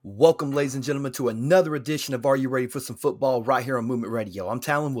Welcome, ladies and gentlemen, to another edition of Are You Ready for Some Football right here on Movement Radio. I'm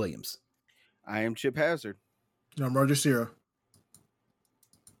Talon Williams. I am Chip Hazard. I'm Roger Sierra.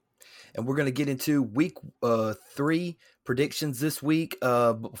 And we're going to get into week 3 predictions this week.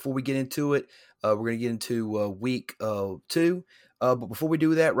 But before we get into it, we're going to get into week 2. But before we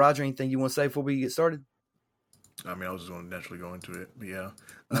do that, Roger, anything you want to say before we get started? I mean, I was just going to naturally go into it, but yeah.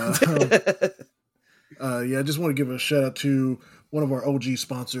 I just want to give a shout out to one of our OG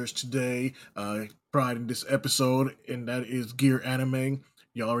sponsors today, pride in this episode, and that is Gear Anime.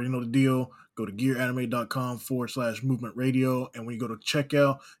 You already know the deal. Go to gearanime.com/movement radio, and when you go to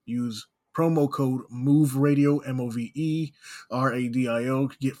checkout, use promo code MOVERadio,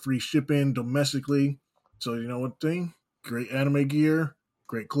 MOVERadio, to get free shipping domestically. So you know what thing? Great anime gear,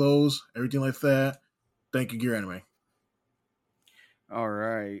 great clothes, everything like that. Thank you, Gear Anime. All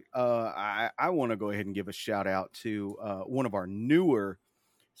right. I want to go ahead and give a shout out to one of our newer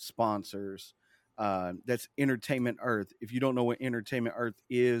sponsors. That's Entertainment Earth. If you don't know what Entertainment Earth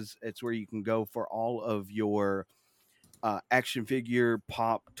is, it's where you can go for all of your action figure,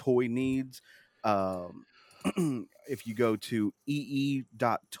 pop, toy needs. If you go to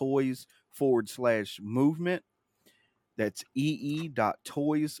ee.toys/movement, that's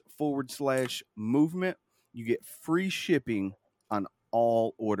ee.toys/movement, you get free shipping on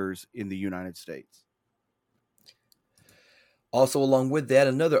all orders in the United States. Also, along with that,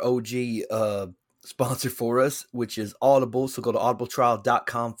 another OG sponsor for us, which is Audible. So go to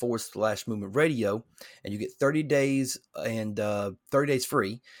audibletrial.com/movement radio, and you get 30 days and 30 days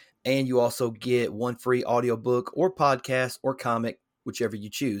free. And you also get one free audiobook or podcast or comic, whichever you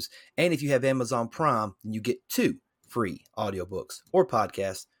choose. And if you have Amazon Prime, then you get 2 free audiobooks or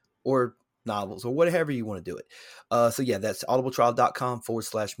podcasts or novels or whatever you want to do it. So yeah, that's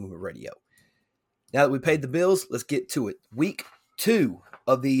audibletrial.com/movement radio. Now that we paid the bills, let's get to it. Week 2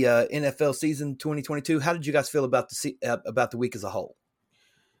 of the NFL season 2022. How did you guys feel about the week as a whole?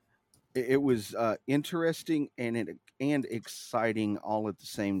 It was interesting and exciting all at the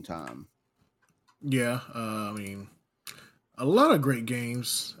same time. Yeah, I mean, a lot of great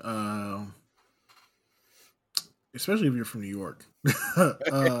games, especially if you're from New York.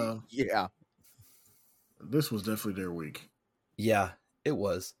 Yeah. This was definitely their week. Yeah, it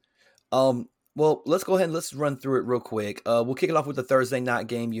was. Well, let's go ahead and let's run through it real quick. We'll kick it off with the Thursday night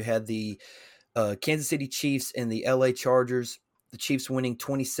game. You had the Kansas City Chiefs and the LA Chargers. The Chiefs winning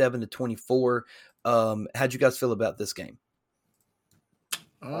 27-24. How'd you guys feel about this game?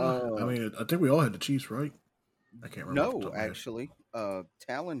 I mean, I think we all had the Chiefs, right? I can't remember. No, actually,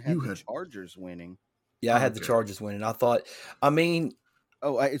 Talon had the Chargers winning. Yeah, I had the Chargers winning. I thought,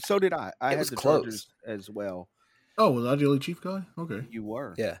 so did I. I had the close. Chargers as well. Oh, was I the only Chief guy? Okay. You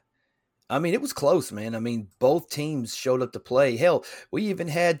were. Yeah. I mean, it was close, man. I mean, both teams showed up to play. Hell, we even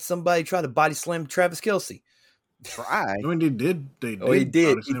had somebody try to body slam Travis Kelce. Try. I mean, they did. He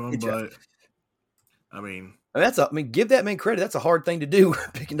did. But I mean, give that man credit. That's a hard thing to do,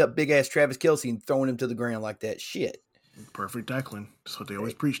 picking up big ass Travis Kelce and throwing him to the ground like that. Shit. Perfect tackling. That's what they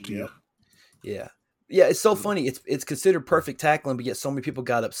always preach to you. Yeah. Yeah, it's so funny. It's considered perfect tackling, but yet so many people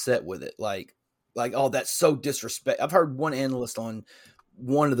got upset with it. Like, oh, that's so disrespectful. I've heard one analyst on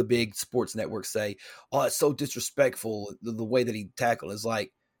one of the big sports networks say, "Oh, it's so disrespectful the way that he tackled." Is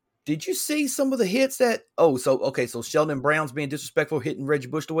like, did you see some of the hits that? Oh, so Sheldon Brown's being disrespectful, hitting Reggie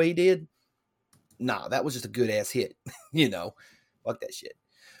Bush the way he did. Nah, that was just a good ass hit. Fuck that shit.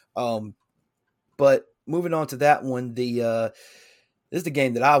 But moving on to that one, this is the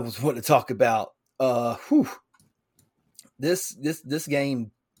game that I was wanting to talk about. This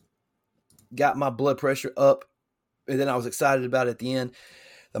game got my blood pressure up, and then I was excited about it at the end.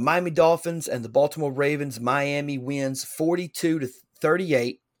 The Miami Dolphins and the Baltimore Ravens. Miami wins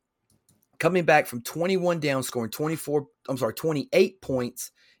 42-38, coming back from 21 down, scoring 28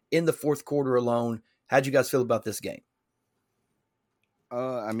 points in the fourth quarter alone. How'd you guys feel about this game?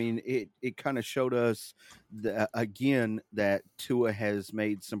 I mean, it kind of showed us again that Tua has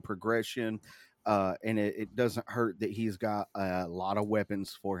made some progression, and it doesn't hurt that he's got a lot of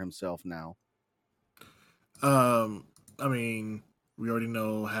weapons for himself now. I mean, we already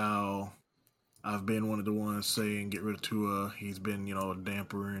know how I've been one of the ones saying get rid of Tua. He's been, a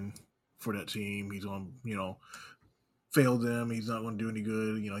damper for that team. He's on, fail them. He's not going to do any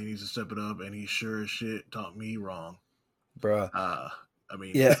good. He needs to step it up, and he sure as shit taught me wrong. Bruh. I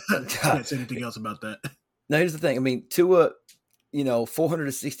mean, yeah. I can't say anything else about that. Now, here's the thing. I mean, Tua,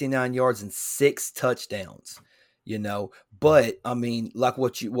 469 yards and 6 touchdowns. But I mean, like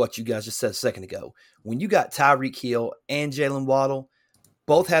what you guys just said a second ago, when you got Tyreek Hill and Jalen Waddle,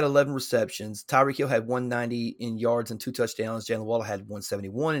 Both had 11 receptions. Tyreek Hill had 190 in yards and 2 touchdowns. Jalen Waddle had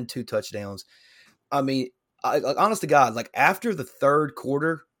 171 and 2 touchdowns. I mean, honest to God, like after the third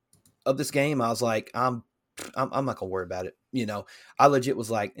quarter of this game, I was like, I'm not gonna worry about it. You know, I legit was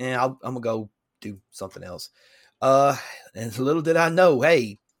like, I'm gonna go do something else. And little did I know,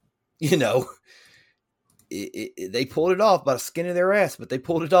 hey, you know, they pulled it off by the skin of their ass, but they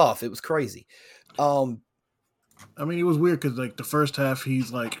pulled it off. It was crazy. I mean, it was weird because like the first half,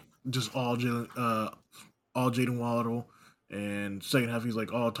 he's like just all Jalen Waddle, and second half he's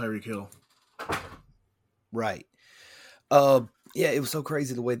like all Tyreek Hill. Right. Yeah, it was so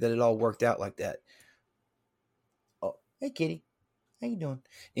crazy the way that it all worked out like that. Oh, hey, kitty. How you doing?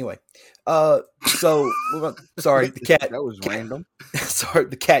 Anyway, so sorry, the cat. That was random. Sorry,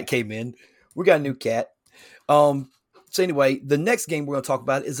 the cat came in. We got a new cat. So anyway, the next game we're going to talk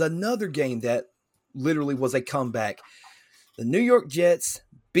about is another game that literally was a comeback. The New York Jets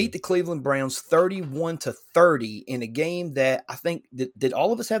beat the Cleveland Browns 31-30 in a game that I think did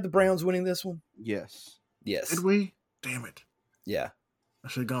all of us have the Browns winning this one? Yes. Yes. Did we? Damn it. Yeah. I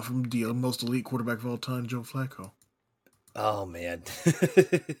should have gone from the most elite quarterback of all time, Joe Flacco. Oh, man.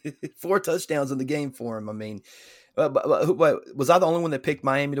 4 touchdowns in the game for him. I mean, was I the only one that picked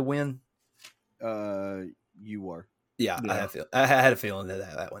Miami to win? You were. Yeah. I had a feeling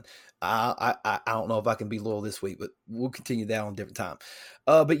that one. I don't know if I can be loyal this week, but we'll continue that on a different time.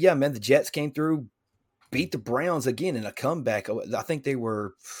 But yeah, man, the Jets came through, beat the Browns again in a comeback. I think they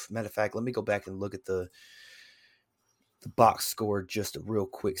were, matter of fact, let me go back and look at the box score just a real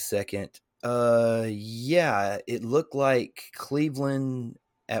quick second. Yeah, it looked like Cleveland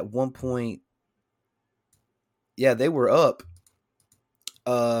at one point. Yeah, they were up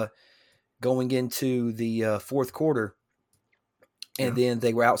going into the fourth quarter. And then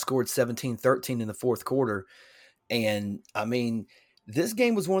they were outscored 17-13 in the fourth quarter. And, I mean, this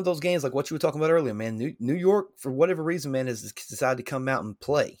game was one of those games like what you were talking about earlier, man. New York, for whatever reason, man, has decided to come out and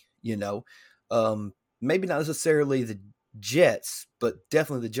play, you know. Maybe not necessarily the Jets, but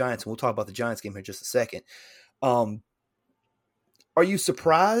definitely the Giants. And we'll talk about the Giants game here in just a second. Are you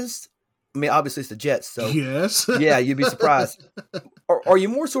surprised? I mean, obviously it's the Jets, so yes. Yeah, you'd be surprised. Are you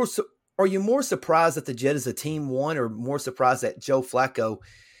more Are you more surprised that the Jets as a team won, or more surprised that Joe Flacco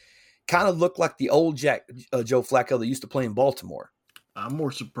kind of looked like the old Joe Flacco that used to play in Baltimore? I'm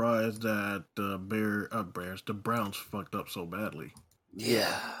more surprised that the Browns fucked up so badly.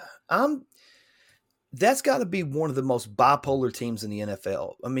 Yeah. That's got to be one of the most bipolar teams in the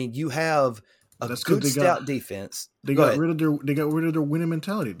NFL. I mean, you have a good stout defense. They got rid of their winning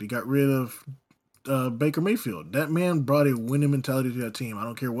mentality. They got rid of Baker Mayfield. That man brought a winning mentality to that team. I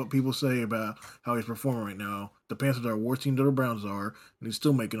don't care what people say about how he's performing right now. The Panthers are a worse team than the Browns are, and he's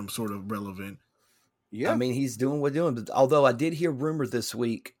still making them sort of relevant. Yeah, I mean, he's doing what he's doing. But although I did hear rumors this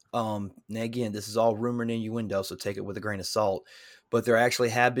week, now again, this is all rumor and innuendo, so take it with a grain of salt. But there actually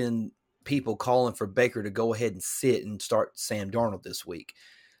have been people calling for Baker to go ahead and sit and start Sam Darnold this week.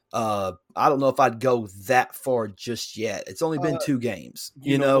 I don't know if I'd go that far just yet. It's only been 2 games.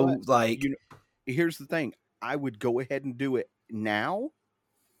 You know here's the thing. I would go ahead and do it now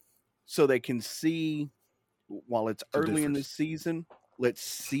so they can see while it's early in the season. Let's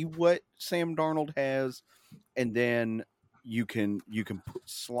see what Sam Darnold has, and then you can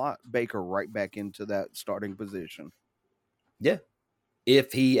slot Baker right back into that starting position. Yeah.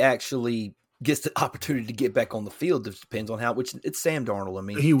 If he actually gets the opportunity to get back on the field, it depends on how, which it's Sam Darnold. I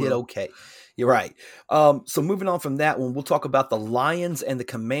mean, he did okay. You're right. So moving on from that one, we'll talk about the Lions and the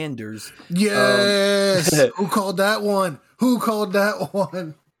Commanders. Yes. Who called that one?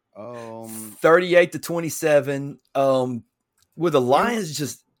 38-27. With the Lions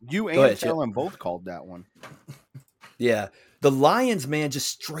just you and Kellen both called that one. Yeah. The Lions, man, just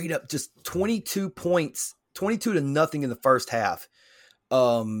straight up just 22 points, 22-0 in the first half.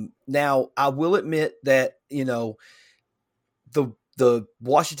 Now I will admit that, you know, the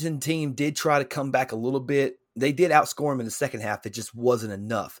Washington team did try to come back a little bit. They did outscore them in the second half. It just wasn't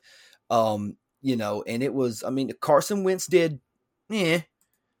enough. You know, and it was, I mean, Carson Wentz did,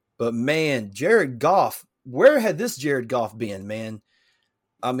 but man, Jared Goff, where had this Jared Goff been, man?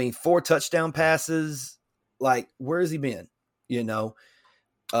 I mean, 4 touchdown passes. Like, where has he been? You know,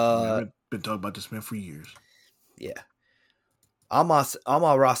 I've been talking about this man for years. Yeah. I'm a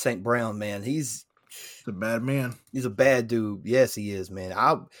Ross St. Brown, man. He's a bad man. He's a bad dude. Yes, he is, man.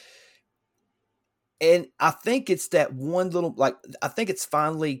 And I think it's that one little, like, I think it's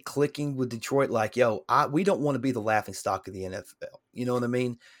finally clicking with Detroit. Like, yo, we don't want to be the laughing stock of the NFL. You know what I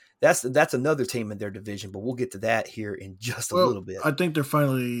mean? That's another team in their division, but we'll get to that here in just a little bit. I think they're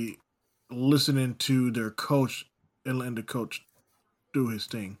finally listening to their coach and letting the coach do his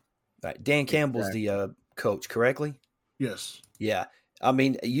thing. Right. Dan Campbell's the coach, correctly? Yes. Yeah. I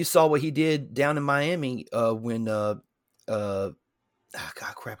mean, you saw what he did down in Miami when God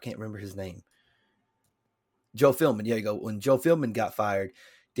crap, can't remember his name. Joe Philbin. There you go. When Joe Philbin got fired,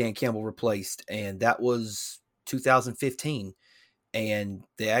 Dan Campbell replaced, and that was 2015. And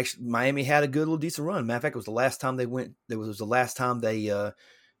Miami had a good little decent run. Matter of fact, it was the last time they went. It was the last time they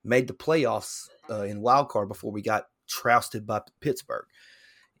made the playoffs in wild card before we got trousted by Pittsburgh.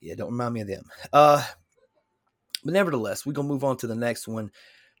 Yeah, don't remind me of them. But nevertheless, we're gonna move on to the next one: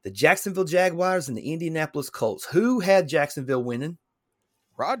 the Jacksonville Jaguars and the Indianapolis Colts. Who had Jacksonville winning?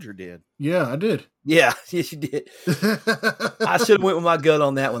 Roger did. Yeah, I did. Yeah, yes, you did. I should have went with my gut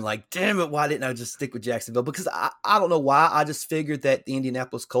on that one. Like, damn it, why didn't I just stick with Jacksonville? Because I don't know why. I just figured that the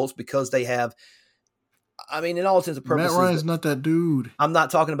Indianapolis Colts, because they have, I mean, in all intents and purposes, Matt Ryan's not that dude. I'm not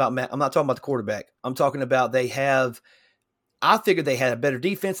talking about Matt. I'm not talking about the quarterback. I'm talking about I figured they had a better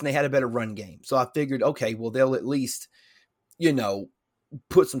defense and they had a better run game. So I figured, okay, well, they'll at least,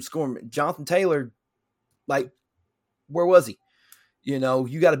 put some scoring. Jonathan Taylor, like, where was he? You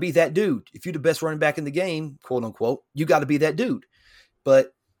got to be that dude. If you're the best running back in the game, quote unquote, you got to be that dude.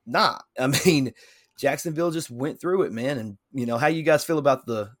 But nah, I mean, Jacksonville just went through it, man. And how you guys feel about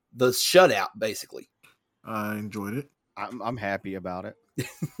the shutout, basically? I enjoyed it. I'm happy about it.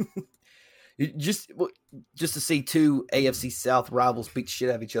 just to see two AFC South rivals beat the shit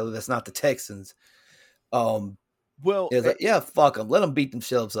out of each other. That's not the Texans. Well, yeah, fuck them. Let them beat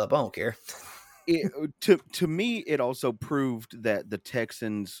themselves up. I don't care. To me, it also proved that the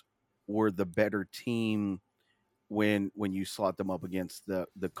Texans were the better team when you slot them up against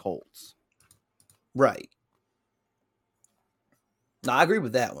the Colts. Right. No, I agree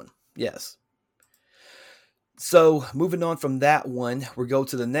with that one. Yes. So moving on from that one, we go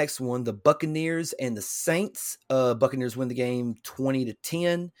to the next one: the Buccaneers and the Saints. Buccaneers win the game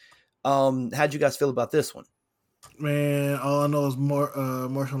 20-10. How'd you guys feel about this one? Man, all I know is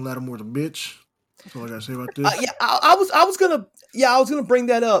Marshall Lattimore's a bitch. That's all I gotta say about this. I was gonna bring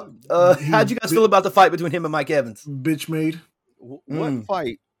that up. How'd you guys feel about the fight between him and Mike Evans? Bitch made. What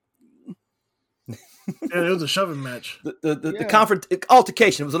fight? Yeah, it was a shoving match. The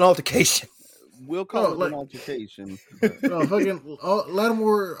altercation. It was an altercation. We'll call it an altercation. No, fucking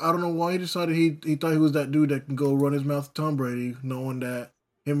Lattimore. I don't know why he decided he thought he was that dude that can go run his mouth to Tom Brady, knowing that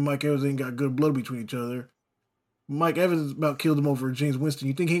him and Mike Evans ain't got good blood between each other. Mike Evans about killed him over James Winston.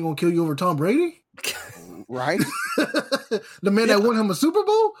 You think he ain't gonna kill you over Tom Brady? Right? The man that won him a Super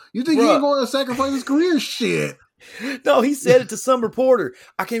Bowl? You think he ain't going to sacrifice his career? Shit. No, he said it to some reporter.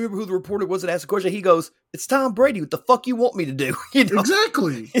 I can't remember who the reporter was that asked the question. He goes, "It's Tom Brady. What the fuck you want me to do?"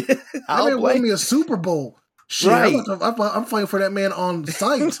 Exactly. That man won me a Super Bowl. Shit, right. I'm fighting for that man on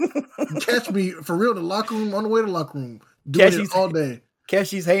site. Catch me for real in the locker room, on the way to the locker room. Doing it all day.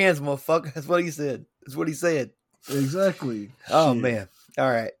 Catch these hands, motherfucker. That's what he said. Exactly. Oh, man.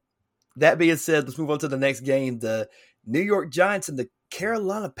 All right. That being said, let's move on to the next game. The New York Giants and the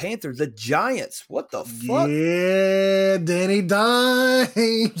Carolina Panthers. The Giants. What the fuck? Yeah, Danny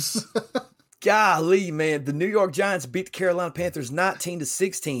Dimes. Golly, man. The New York Giants beat the Carolina Panthers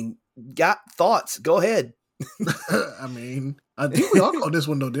 19-16. Got thoughts? Go ahead. I mean, I think we all called this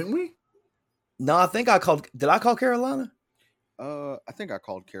one, though, didn't we? No, I think I called. Did I call Carolina? I think I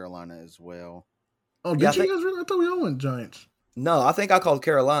called Carolina as well. Oh, did you guys really? I thought we all went Giants. No, I think I called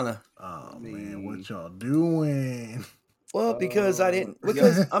Carolina. Oh, man, what y'all doing? Well, because I didn't.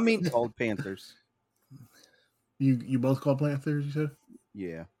 Because, I mean. Called Panthers. You both called Panthers, you said?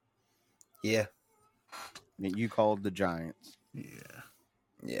 Yeah. Yeah. And you called the Giants.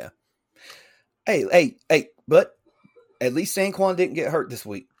 Yeah. Hey, but at least Saquon didn't get hurt this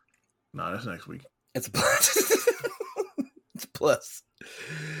week. No, that's next week. It's a plus. It's a plus.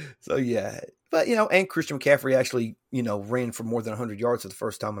 So, yeah. But, and Christian McCaffrey actually, ran for more than 100 yards for the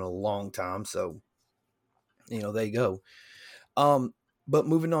first time in a long time. So, there you go. But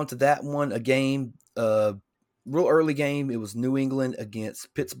moving on to that one, a game, real early game. It was New England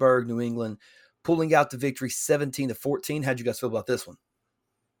against Pittsburgh. New England pulling out the victory 17-14. How'd you guys feel about this one?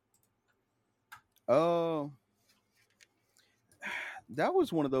 That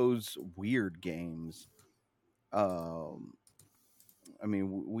was one of those weird games. I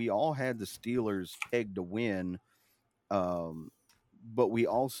mean, we all had the Steelers pegged to win, but we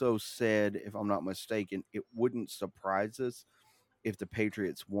also said, if I'm not mistaken, it wouldn't surprise us if the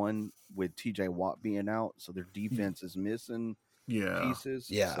Patriots won with TJ Watt being out, so their defense is missing pieces.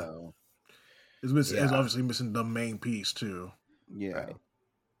 Yeah. So it's obviously missing the main piece too. Yeah. Right.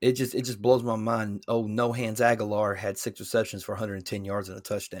 It just blows my mind. Oh, No Hands Aguilar had 6 receptions for 110 yards and a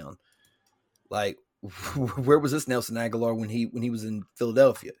touchdown. Like, where was this Nelson Aguilar when he was in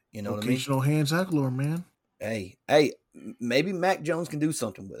Philadelphia? You know what I mean? Occasional hands Aguilar, man. Hey, maybe Mac Jones can do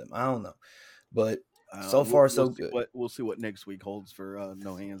something with him. I don't know, but so far so good. We'll see what next week holds for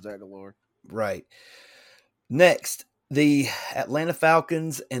No Hands Aguilar. Right. Next, the Atlanta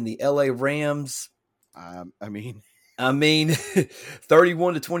Falcons and the LA Rams. I mean,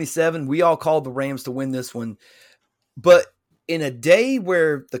 31-27. We all called the Rams to win this one, but in a day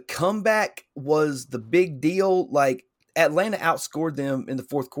where the comeback was the big deal, like Atlanta outscored them in the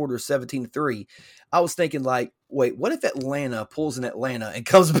fourth quarter 17-3. I was thinking, like, wait, what if Atlanta pulls in Atlanta and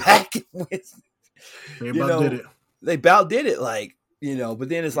comes back and wins? They about did it. They about did it, like, but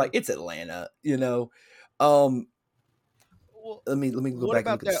then it's like, it's Atlanta, Let me go what back.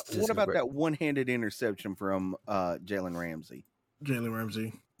 About that? What about that one-handed interception from Jalen Ramsey? Jalen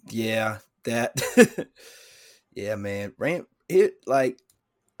Ramsey. Yeah, that. Yeah, man.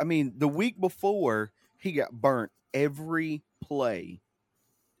 The week before he got burnt every play,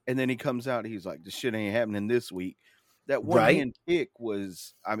 and then he comes out. He's like, "This shit ain't happening this week." That one-hand kick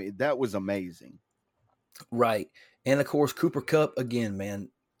was, that was amazing. Right, and of course Cooper Kupp again, man.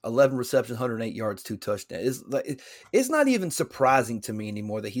 11 receptions, 108 yards, 2 touchdowns. It's not even surprising to me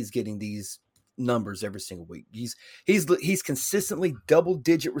anymore that he's getting these numbers every single week. He's consistently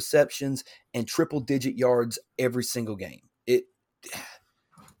double-digit receptions and triple-digit yards every single game.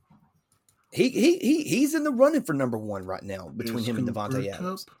 He's in the running for number one right now between him and Devontae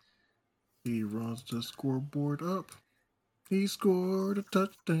Adams. He runs the scoreboard up. He scored a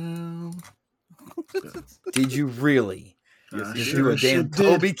touchdown. Did you really? Just do a damn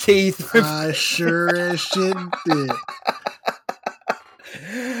Toby Keith. I sure as shit did.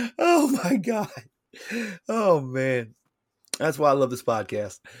 Oh my God. Oh man. That's why I love this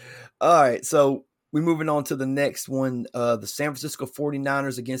podcast. All right. So we're moving on to the next one. The San Francisco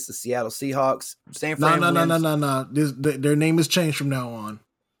 49ers against the Seattle Seahawks. No. Their name has changed from now on.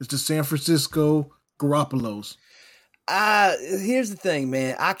 It's the San Francisco Garoppolos. Here's the thing,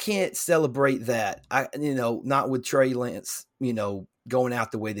 man. I can't celebrate that. Not with Trey Lance, going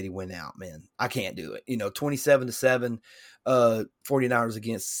out the way that he went out, man. I can't do it. 27-7, 49ers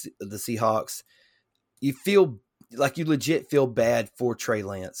against the Seahawks. You feel like you legit feel bad for Trey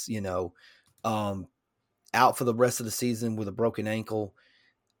Lance, out for the rest of the season with a broken ankle.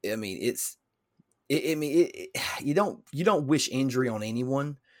 You don't wish injury on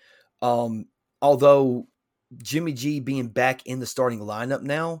anyone. Although Jimmy G being back in the starting lineup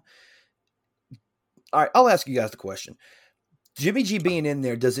now. All right, I'll ask you guys the question. Jimmy G being in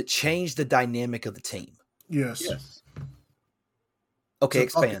there, does it change the dynamic of the team? Yes. Okay,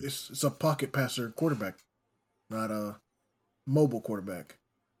 expand. It's a pocket passer quarterback, not a mobile quarterback.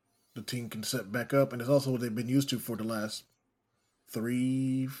 The team can set back up, and it's also what they've been used to for the last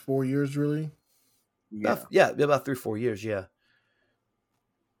 3-4 years, really. Yeah. About 3-4 years, yeah.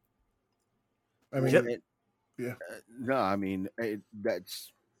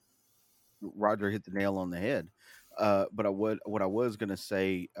 That's Roger hit the nail on the head. But what I was going to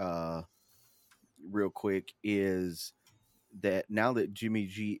say real quick is that now that Jimmy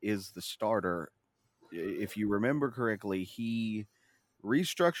G is the starter, if you remember correctly, he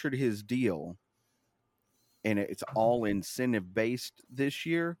restructured his deal and it's all incentive based this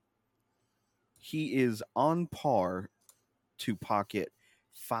year. He is on par to pocket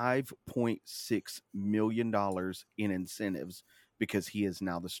 $5.6 million in incentives because he is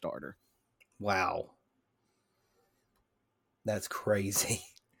now the starter. Wow. That's crazy.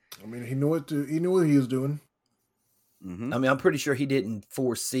 He knew what he was doing. Mm-hmm. I'm pretty sure he didn't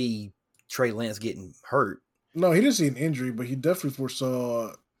foresee Trey Lance getting hurt. No, he didn't see an injury, but he definitely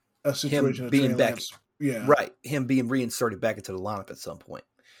foresaw a situation of being back. Yeah, right. Him being reinserted back into the lineup at some point.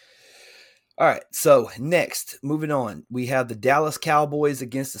 All right. So next, moving on, we have the Dallas Cowboys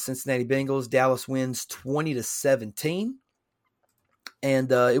against the Cincinnati Bengals. Dallas wins 20-17,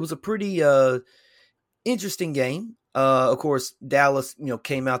 and it was a pretty interesting game. Of course, Dallas,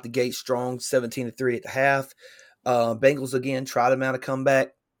 came out the gate strong, 17-3 at the half. Bengals again tried them out a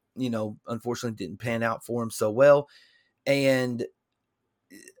comeback. Unfortunately didn't pan out for him so well. And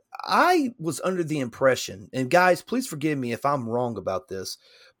I was under the impression, and guys, please forgive me if I'm wrong about this,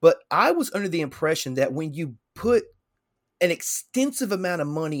 but I was under the impression that when you put an extensive amount of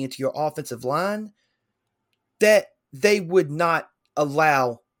money into your offensive line, that they would not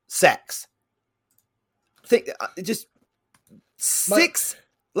allow sacks. Just six,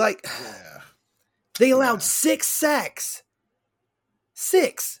 they allowed 6 sacks.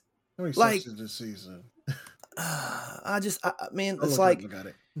 6. How many sacks did this season? It's like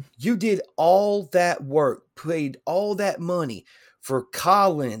you did all that work, paid all that money for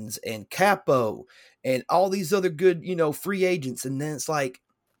Collins and Capo and all these other good, free agents. And then it's like,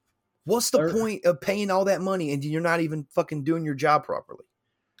 what's the point of paying all that money and you're not even fucking doing your job properly?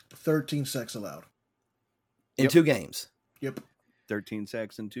 13 sacks allowed in 2 games. Yep. 13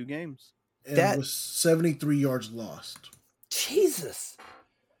 sacks in 2 games. And that was 73 yards lost. Jesus.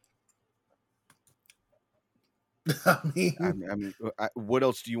 I mean, what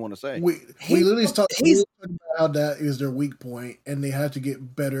else do you want to say? We literally talked about how that is their weak point, and they have to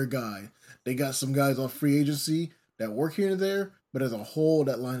get better guys. They got some guys off free agency that work here and there, but as a whole,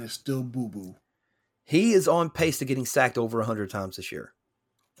 that line is still boo-boo. He is on pace to getting sacked over 100 times this year.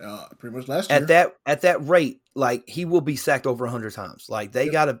 Pretty much last year. At that rate, like, he will be sacked over 100 times. Like, they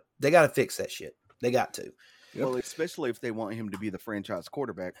gotta fix that shit. They got to. Yep. Well, especially if they want him to be the franchise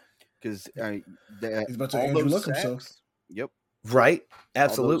quarterback. Because he's about to Andrew Luck himself. Yep. Right.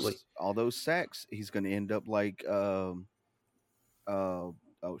 Absolutely. All those sacks, he's going to end up like RG3.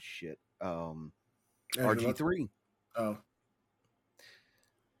 Oh.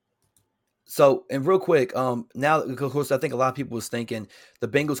 So, and real quick, now, of course, I think a lot of people was thinking the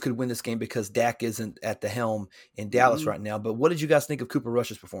Bengals could win this game because Dak isn't at the helm in Dallas right now. But what did you guys think of Cooper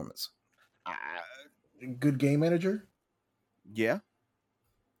Rush's performance? Good game manager. Yeah.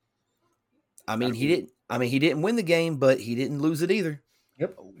 I mean, he didn't win the game, but he didn't lose it either.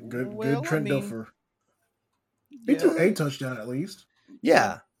 Yep. Good Trent Dilfer. He threw a touchdown at least.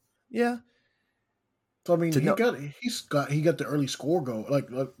 Yeah. Yeah. So I mean, he got the early score go, like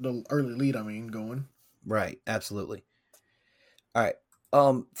the early lead. Going. Right. Absolutely. All right.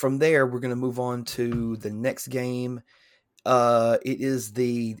 From there, we're going to move on to the next game. It is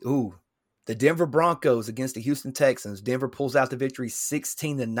the Denver Broncos against the Houston Texans. Denver pulls out the victory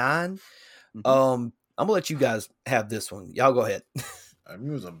 16-9. Mm-hmm. I'm gonna let you guys have this one. Y'all go ahead. I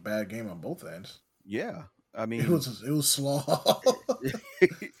mean, it was a bad game on both ends. Yeah. I mean, it was slow.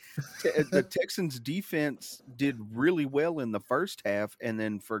 The Texans defense did really well in the first half and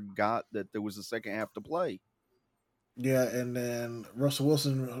then forgot that there was a second half to play. Yeah, and then Russell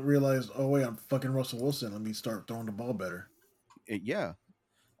Wilson realized, oh wait, I'm fucking Russell Wilson. Let me start throwing the ball better. Yeah.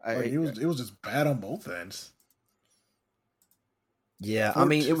 It was just bad on both ends. Yeah, I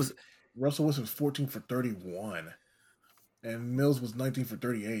mean, it was Russell Wilson was 14 for 31. And Mills was 19 for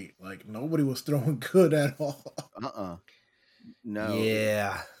 38. Like, nobody was throwing good at all. No.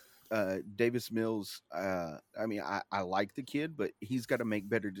 Yeah. Davis Mills, I like the kid, but he's got to make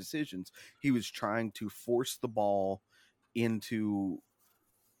better decisions. He was trying to force the ball into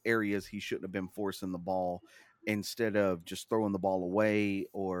areas he shouldn't have been forcing the ball. Instead of just throwing the ball away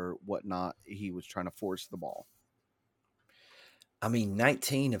or whatnot, he was trying to force the ball. I mean,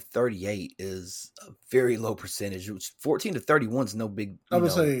 19 of 38 is a very low percentage. 14 to 31 is no big. I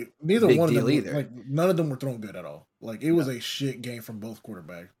would say neither one of them either. Like, none of them were throwing good at all. Like, it was a shit game from both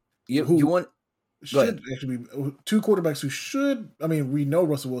quarterbacks. You want should actually be 2 quarterbacks who should. I mean, we know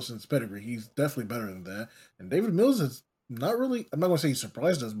Russell Wilson's pedigree. He's definitely better than that. And David Mills is not really. I'm not going to say he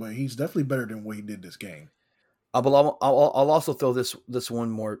surprised us, but he's definitely better than what he did this game. I'll also throw this one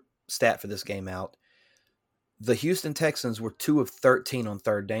more stat for this game out. The Houston Texans were 2 of 13 on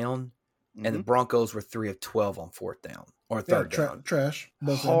third down, and the Broncos were 3 of 12 on fourth down or third down. Trash.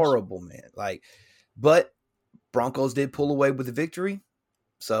 Horrible, man. But Broncos did pull away with the victory.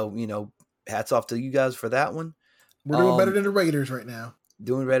 So, hats off to you guys for that one. We're doing better than the Raiders right now.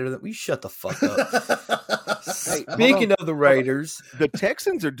 Doing better than we shut the fuck up. Speaking of the Raiders, the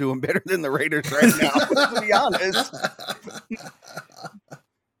Texans are doing better than the Raiders right now. To be honest,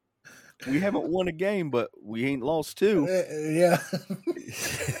 we haven't won a game, but we ain't lost 2. Yeah,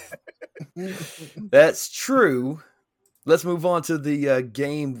 that's true. Let's move on to the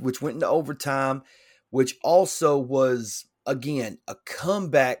game, which went into overtime, which also was again a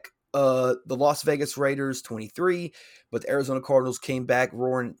comeback. The Las Vegas Raiders 23, but the Arizona Cardinals came back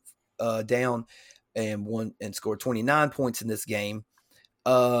roaring down and won and scored 29 points in this game.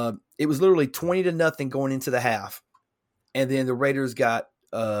 It was literally 20-0 going into the half, and then the Raiders got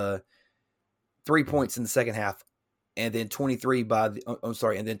 3 points in the second half, and then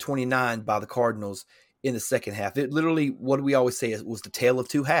 29 by the Cardinals in the second half. It literally, what do we always say, was the tale of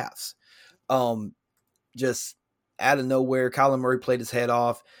 2 halves. Just out of nowhere, Kyler Murray played his head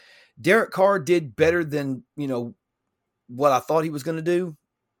off. Derek Carr did better than, what I thought he was going to do.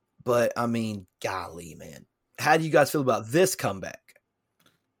 But, I mean, golly, man. How do you guys feel about this comeback?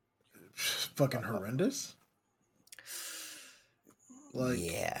 Fucking horrendous.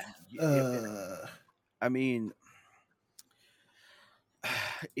 Yeah. I mean,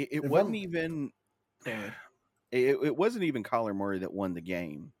 it wasn't even it wasn't even Kyler Murray that won the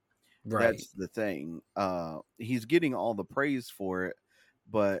game. Right. That's the thing. He's getting all the praise for it,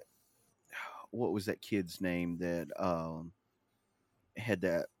 but what was that kid's name that had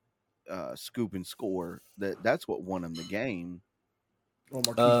that scoop and score? That's what won him the game. Oh,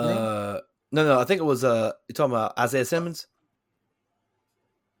 Marquise Brown? No, I think it was you're talking about Isaiah Simmons.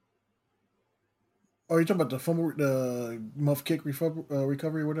 Oh, you're talking about the fumble, the muff kick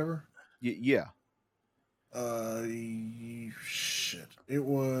recovery or whatever? Yeah. Shit. It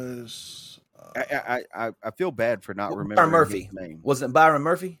was. I feel bad for not Byron remembering Murphy. his name. Wasn't it Byron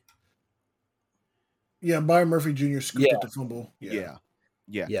Murphy? Yeah, Byron Murphy Jr. scooped Yeah. at the fumble. Yeah.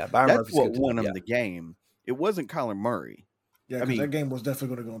 Byron That's Murphy what scooped it won up, him the game. It wasn't Kyler Murray. Yeah, I because mean- that game was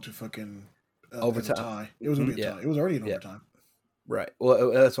definitely going to go into fucking Overtime. tie. It was going to be a Yeah. tie. It was already in Yeah. overtime. Right.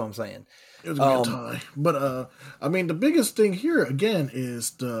 Well, that's what I'm saying. It was going to be a tie. But, I mean, the biggest thing here, again,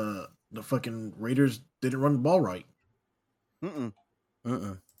 is the fucking Raiders didn't run the ball right. Mm-mm.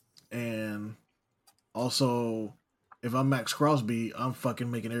 And also, if I'm Max Crosby, I'm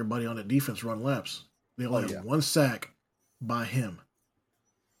fucking making everybody on the defense run laps. They only had one sack by him.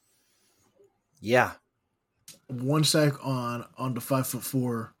 Yeah. One sack on the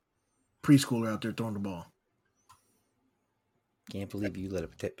 5'4" preschooler out there throwing the ball. Can't believe you let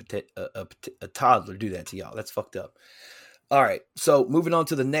a toddler do that to y'all. That's fucked up. All right. So moving on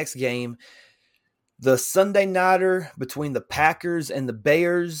to the next game. The Sunday nighter between the Packers and the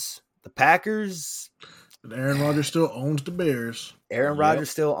Bears. The Packers. And Aaron Rodgers still owns the Bears. Aaron Rodgers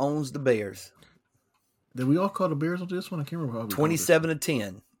still owns the Bears. Did we all call the Bears on this one? I can't remember how we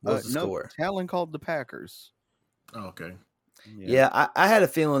 27-10 was the No, score. Talon called the Packers. Oh, okay. Yeah, I had a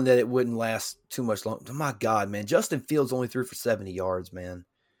feeling that it wouldn't last too much longer. My God, man. Justin Fields only threw for 70 yards, man.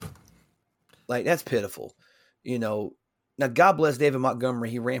 Like, that's pitiful. You know, now, God bless David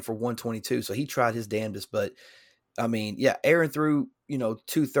Montgomery. He ran for 122, so he tried his damnedest. But, I mean, yeah, Aaron threw,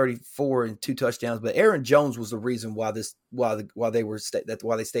 234 and 2 touchdowns. But Aaron Jones was the reason why they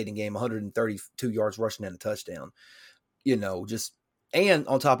stayed in game, 132 yards rushing and a touchdown. And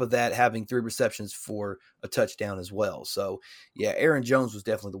on top of that, having 3 receptions for a touchdown as well. So, yeah, Aaron Jones was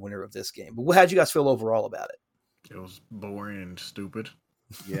definitely the winner of this game. But how'd you guys feel overall about it? It was boring and stupid.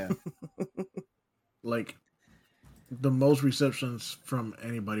 Yeah. Like, the most receptions from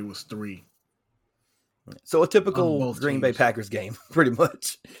anybody was 3. So a typical both Green Bay teams. Packers game, pretty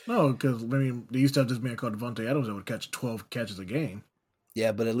much. No, because, I mean, they used to have this man called Devontae Adams that would catch 12 catches a game.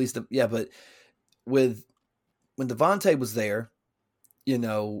 Yeah, but at least, but when Devontae was there,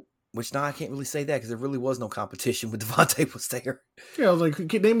 which now I can't really say that because there really was no competition when Devontae was there. Yeah, I was like,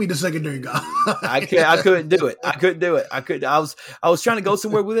 name me the secondary guy. I couldn't do it. I was trying to go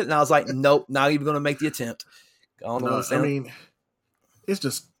somewhere with it, and I was like, nope, not even going to make the attempt. I mean, it's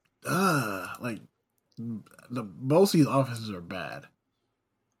just like both these offenses are bad.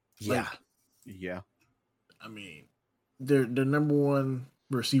 Yeah, Yeah. I mean, they're the number one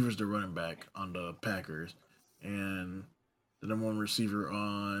receivers, the running back on the Packers, and the number one receiver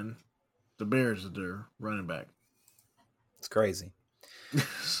on the Bears is their running back. it's crazy.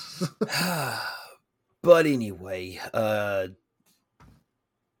 But anyway,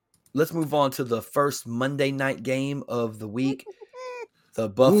 let's move on to the first Monday night game of the week. The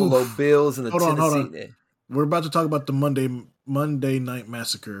Buffalo Bills and the Hold Tennessee. on. We're about to talk about the Monday night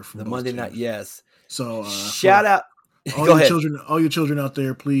massacre. From The both Monday teams. night, yes. So shout out. all Go your ahead. children, all your children out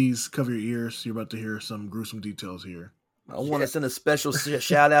there, please cover your ears. You're about to hear some gruesome details here. I want to send a special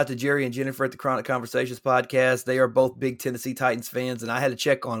shout out to Jerry and Jennifer at the Chronic Conversations podcast. They are both big Tennessee Titans fans, and I had to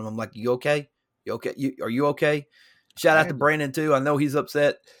check on them. I'm like, "You okay? You okay? Are you okay?" Shout out to Brandon too. I know he's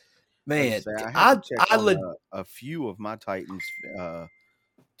upset. Man, I a few of my Titans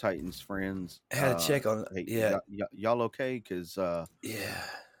friends. I had to check on. Hey, Yeah, y'all okay? Because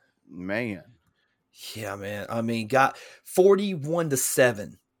man. Yeah, man. I mean, got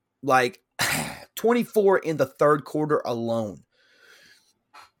 41-7, like 24 in the third quarter alone.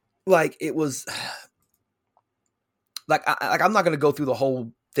 Like it was, like I'm not going to go through the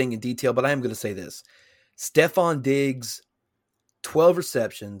whole thing in detail, but I am going to say this: Stephon Diggs, 12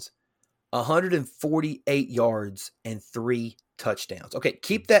 receptions, 148 yards, and 3 touchdowns. Okay,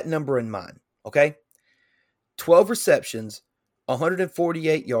 keep that number in mind. Okay, 12 receptions.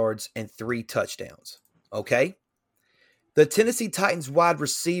 148 yards and 3 touchdowns. Okay. The Tennessee Titans wide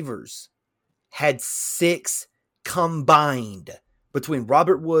receivers had 6 combined between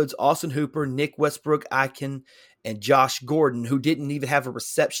Robert Woods, Austin Hooper, Nick Westbrook, Eichen, and Josh Gordon, who didn't even have a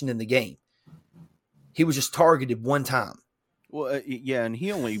reception in the game. He was just targeted one time. Well, yeah, and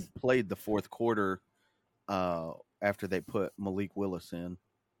he only played the fourth quarter after they put Malik Willis in.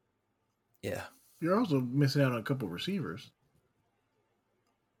 Yeah. You're also missing out on a couple of receivers.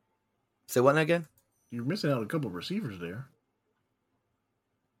 Say what again? You're missing out on a couple of receivers there.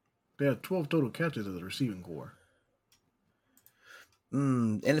 They had 12 total catches as a receiving core.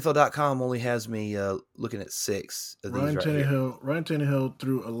 NFL.com only has me looking at 6 of these Ryan right here. Tannehill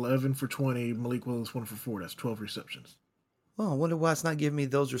threw 11 for 20. Malik Willis 1 for 4. That's 12 receptions. Oh, I wonder why it's not giving me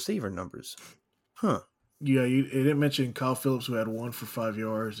those receiver numbers. Huh. Yeah, it didn't mention Kyle Phillips, who had 1 for 5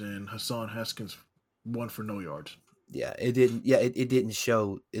 yards, and Hassan Haskins 1 for no yards. Yeah, it didn't. Yeah, it didn't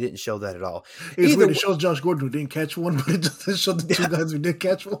show. It didn't show that at all. It's weird. It shows Josh Gordon who didn't catch one, but it doesn't show the two guys who did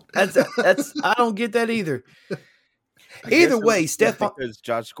catch one. That's I don't get that either. Either way, Stephon, because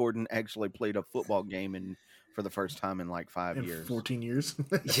Josh Gordon actually played a football game for the first time in like 5 years, 14 years.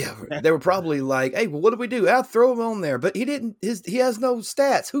 Yeah, they were probably like, "Hey, well, what do we do? I'll throw him on there." But he didn't. He has no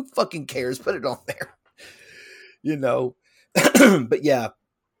stats. Who fucking cares? Put it on there. But yeah,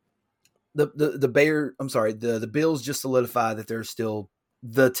 the Bills just solidified that they're still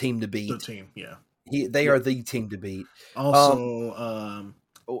the team to beat. The team, yeah. They are the team to beat. Also,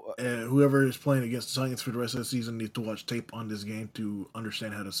 whoever is playing against the Giants for the rest of the season needs to watch tape on this game to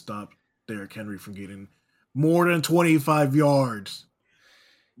understand how to stop Derrick Henry from getting more than 25 yards.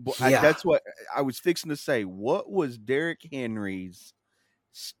 That's what I was fixing to say. What was Derrick Henry's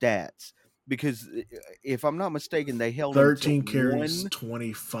stats? Because if I'm not mistaken, they held 13 carries,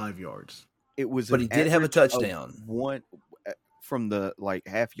 25 yards. It was, but he did have a touchdown. One from the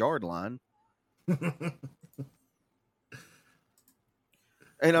half-yard line. And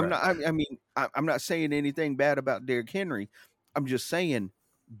I'm not. I mean, I'm not saying anything bad about Derrick Henry. I'm just saying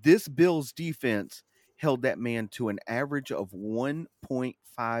this Bills defense held that man to an average of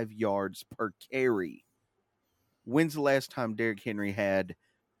 1.5 yards per carry. When's the last time Derrick Henry had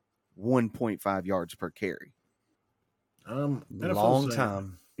 1.5 yards per carry? Long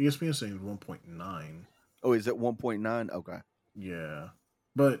time. ESPN saying 1.9. Oh, is it 1.9? Okay. Yeah,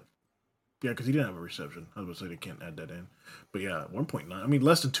 but yeah, because he didn't have a reception. I was going to say they can't add that in. But yeah, 1.9. I mean,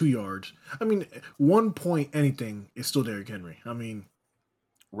 less than 2 yards. I mean, 1 point anything is still Derrick Henry. I mean,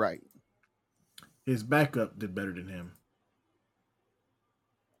 right. His backup did better than him.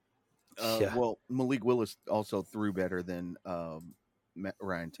 Yeah. Well, Malik Willis also threw better than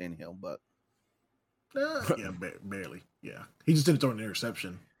Ryan Tannehill, but yeah, barely. Yeah, he just didn't throw an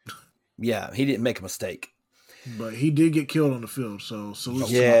interception. Yeah, he didn't make a mistake. But he did get killed on the field, so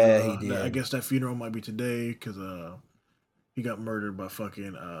yeah, he did. I guess that funeral might be today because he got murdered by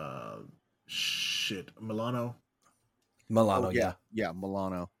fucking Milano. Yeah,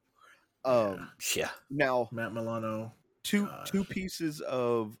 Milano. Yeah. Now Matt Milano. Two pieces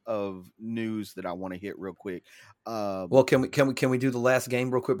of news that I want to hit real quick. Well, can we do the last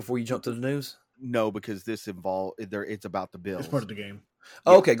game real quick before you jump to the news? No, because this it's about the Bills. It's part of the game.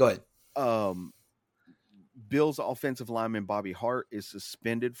 Oh, okay, go ahead. Bills offensive lineman Bobby Hart is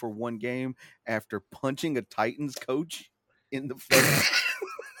suspended for 1 game after punching a Titans coach in the face.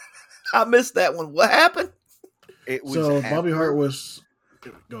 I missed that one. What happened? Bobby Hart was.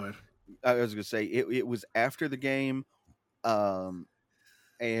 Go ahead. I was going to say it was after the game, and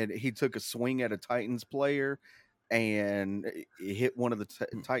he took a swing at a Titans player and hit one of the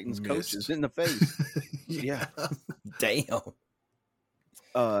Titans coaches in the face. Yeah. Damn.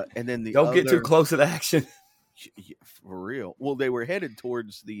 And then don't get too close to the action. Yeah, for real. Well, they were headed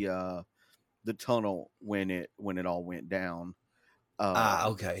towards the tunnel when it all went down.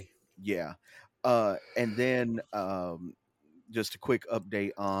 Okay. Yeah. And then just a quick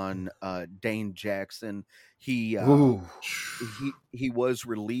update on Dane Jackson. He was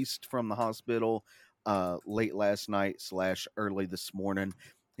released from the hospital late last night / early this morning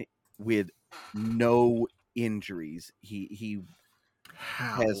with no injuries. He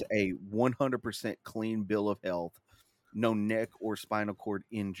has a 100% clean bill of health, no neck or spinal cord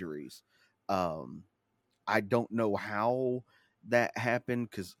injuries. I don't know how that happened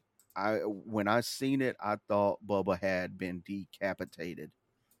because when I seen it, I thought Bubba had been decapitated.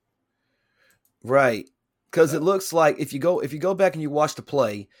 Right, because it looks like if you go back and you watch the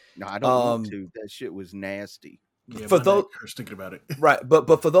play. No, I don't want to. That shit was nasty. Yeah, for those I was thinking about it, right?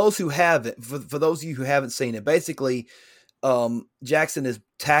 But for those who haven't, for those of you who haven't seen it, basically. Jackson is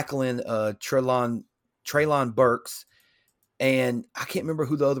tackling Treylon Burks, and I can't remember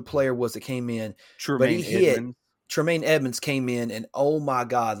who the other player was that came in. Tremaine Edmonds came in, and oh my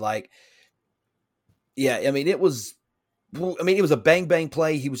God, it was a bang bang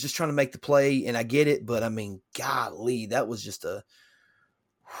play. He was just trying to make the play, and I get it, but I mean, golly, that was just a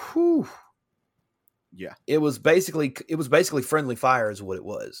whew. Yeah, it was basically friendly fire is what it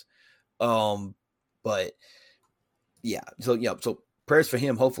was. But. Yeah. So prayers for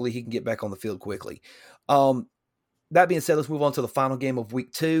him. Hopefully he can get back on the field quickly. That being said, let's move on to the final game of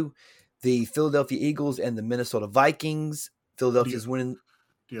week 2. The Philadelphia Eagles and the Minnesota Vikings. Philadelphia's winning.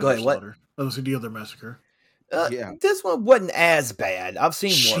 The Go other ahead, what? slaughter. I was the other massacre. Yeah. This one wasn't as bad. I've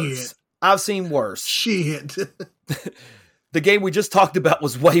seen worse. Shit. I've seen worse. Shit. The game we just talked about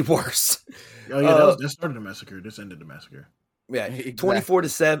was way worse. Oh yeah, that started the massacre. This ended the massacre. Yeah, Exactly.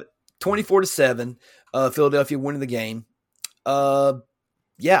 24-7. 24-7. Philadelphia winning the game.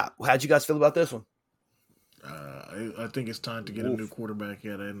 Yeah. How'd you guys feel about this one? I think it's time to get a new quarterback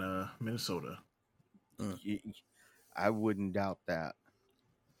in Minnesota. I wouldn't doubt that.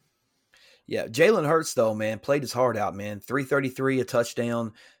 Yeah, Jalen Hurts though, man, played his heart out, man. 333, a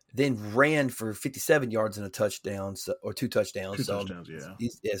touchdown, then ran for 57 yards and a touchdown, or 2 touchdowns. Two touchdowns,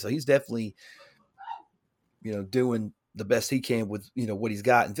 yeah. So he's definitely, doing the best he can with what he's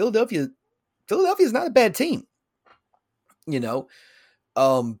got. And Philadelphia is not a bad team,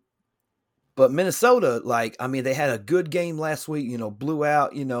 But Minnesota, they had a good game last week. Blew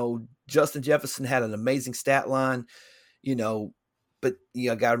out. Justin Jefferson had an amazing stat line. But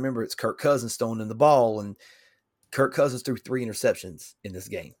you got to remember it's Kirk Cousins throwing in the ball, and Kirk Cousins threw 3 interceptions in this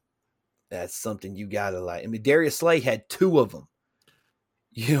game. That's something you got to like. I mean, Darius Slay had 2 of them.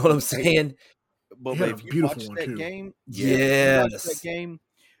 You know what I'm saying? But He had if a you beautiful watch one, that too. game, Yes. that game,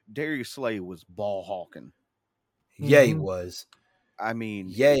 Darius Slay was ball hawking. Yeah, he Mhm. was. I mean,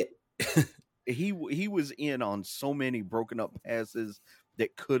 Yeah. he was in on so many broken up passes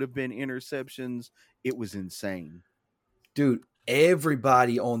that could have been interceptions. It was insane. Dude,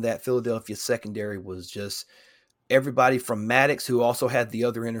 everybody on that Philadelphia secondary was just everybody from Maddox, who also had the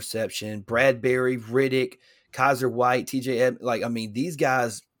other interception, Bradbury, Riddick, Kaiser White, TJ. These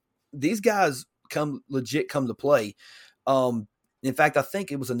guys come to play. In fact, I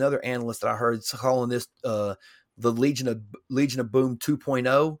think it was another analyst that I heard calling this the Legion of Boom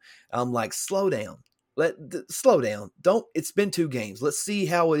 2.0. I'm like, slow down. Slow down. It's been 2 games. Let's see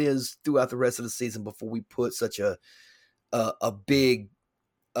how it is throughout the rest of the season before we put such a big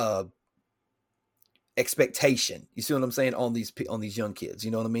expectation. You see what I'm saying on these young kids?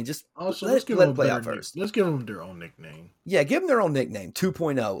 You know what I mean? Just Also, let it play out first. Let's give them their own nickname. Yeah, give them their own nickname,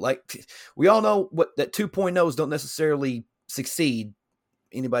 2.0. Like, we all know that 2.0s don't necessarily succeed.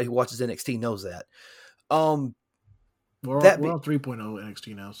 Anybody who watches NXT knows that. We're on 3.0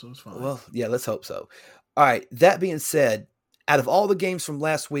 NXT now, so it's fine. Well, yeah, let's hope so. All right. That being said, out of all the games from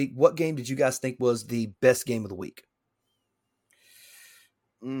last week, what game did you guys think was the best game of the week?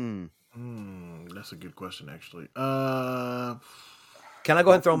 That's a good question, actually. Can I go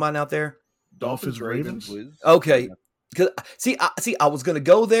ahead and throw mine out there? Dolphins Ravens. Okay. Because I was gonna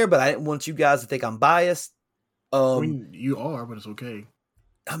go there, but I didn't want you guys to think I'm biased. I mean, you are, but it's okay.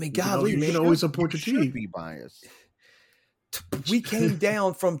 Golly, you can always support your team. Be biased. We came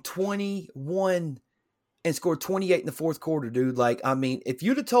down from 21 and scored 28 in the fourth quarter, dude. If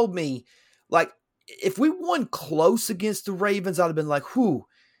you'd have told me, if we won close against the Ravens, I'd have been like, whew.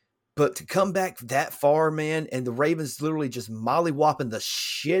 But to come back that far, man, and the Ravens literally just molly-whopping the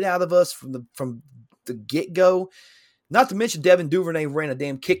shit out of us from the get-go. Not to mention Devin Duvernay ran a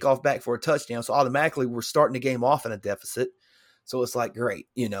damn kickoff back for a touchdown, so automatically we're starting the game off in a deficit. So it's like, great,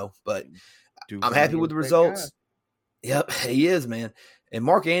 but Duvernay, I'm happy with the results. Yep, he is, man. And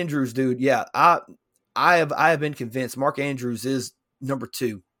Mark Andrews, dude, yeah, I have been convinced Mark Andrews is number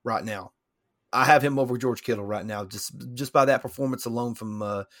 2 right now. I have him over George Kittle right now, just by that performance alone from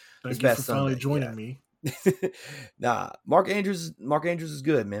this Thank you past for finally Sunday. joining me. Nah, Mark Andrews is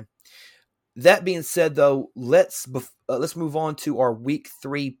good, man. That being said, though, let's move on to our Week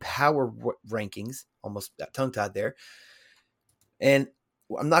 3 power rankings. Almost got tongue-tied there. And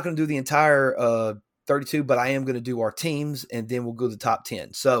I'm not going to do the entire 32, but I am going to do our teams, and then we'll go to the top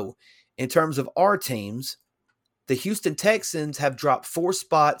 10. So, in terms of our teams, the Houston Texans have dropped 4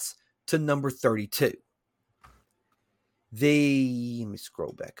 spots to number 32. Let me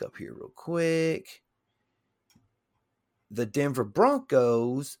scroll back up here real quick. The Denver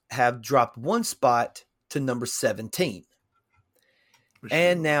Broncos have dropped 1 spot to number 17.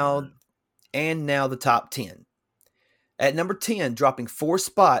 And now the top 10. At number 10, dropping 4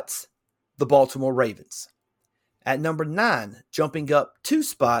 spots, the Baltimore Ravens. At number 9, jumping up 2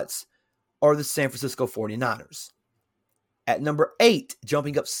 spots, are the San Francisco 49ers. At number 8,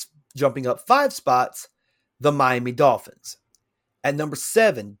 jumping up 5 spots, the Miami Dolphins. At number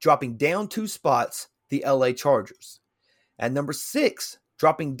 7, dropping down 2 spots, the LA Chargers. At number 6,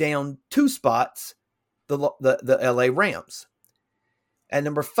 dropping down 2 spots, the LA Rams. At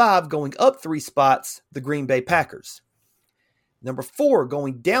number 5, going up 3 spots, the Green Bay Packers. Number 4,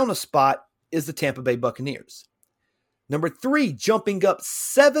 going down a spot, is the Tampa Bay Buccaneers. Number 3, jumping up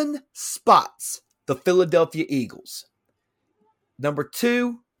 7 spots, the Philadelphia Eagles. Number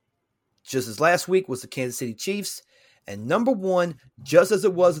 2, just as last week, was the Kansas City Chiefs. And number 1, just as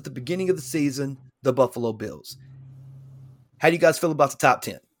it was at the beginning of the season, the Buffalo Bills. How do you guys feel about the top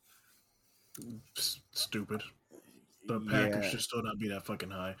 10? Stupid. The Packers should still not be that fucking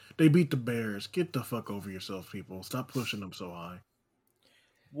high. They beat the Bears. Get the fuck over yourself, people. Stop pushing them so high.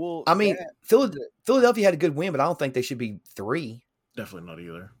 Well, I mean, Philadelphia had a good win, but I don't think they should be 3. Definitely not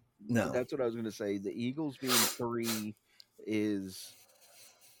either. No. That's what I was going to say. The Eagles being 3 is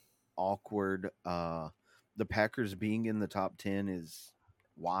awkward. The Packers being in the top 10 is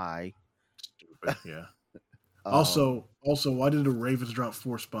why. Stupid, yeah. Also, why did the Ravens drop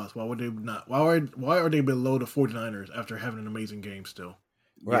 4 spots? Why would they not? Why are they below the 49ers after having an amazing game still?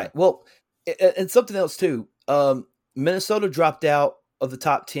 Right. Yeah. Well, and something else too. Minnesota dropped out of the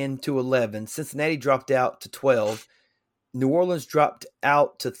top 10 to 11. Cincinnati dropped out to 12. New Orleans dropped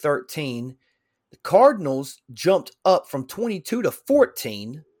out to 13. The Cardinals jumped up from 22 to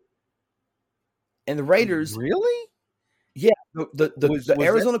 14. And the Raiders really? Yeah, the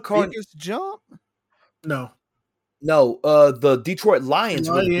Arizona Cardinals biggest jump? No, the Detroit Lions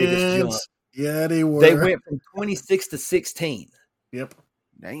were the biggest jump. Yeah, they were. They went from 26 to 16. Yep.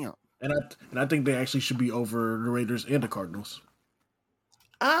 Damn. And I think they actually should be over the Raiders and the Cardinals.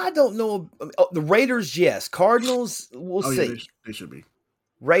 I don't know. The Raiders, yes. Cardinals, we'll see. Yeah, they should be.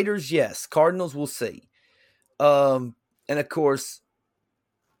 Raiders, yes. Cardinals, we'll see. And of course,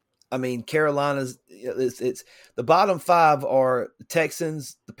 I mean, Carolina's. It's the bottom 5 are the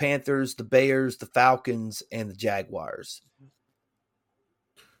Texans, the Panthers, the Bears, the Falcons, and the Jaguars.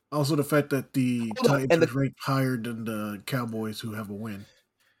 Also, the fact that the Titans are ranked higher than the Cowboys, who have a win.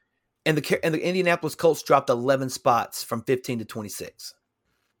 And the Indianapolis Colts dropped 11 spots from 15 to 26.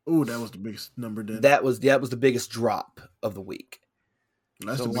 Ooh, that was the biggest number then. That was the biggest drop of the week.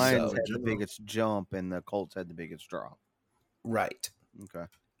 That's the Lions had the biggest jump and the Colts had the biggest drop. Right. Okay.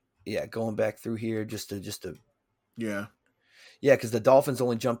 Yeah, going back through here just to Yeah, because the Dolphins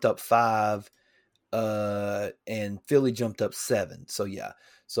only jumped up 5, and Philly jumped up 7. So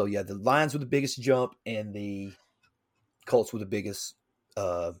the Lions were the biggest jump and the Colts were the biggest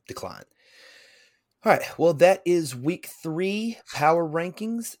decline. All right, well, that is week 3 power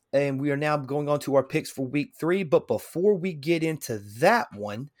rankings, and we are now going on to our picks for week 3. But before we get into that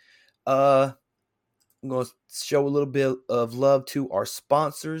one, I'm going to show a little bit of love to our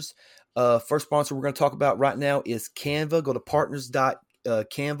sponsors. First sponsor we're going to talk about right now is Canva. Go to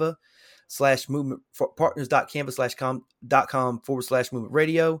partners.canva/movement, partners.canva.com/movement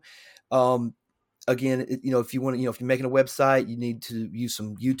radio. Again, if you want to, if you're making a website, you need to use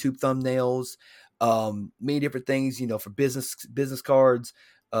some YouTube thumbnails, many different things, for business cards,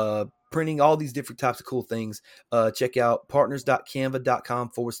 printing, all these different types of cool things. Check out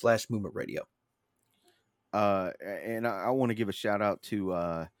partners.canva.com/movement radio. And I want to give a shout out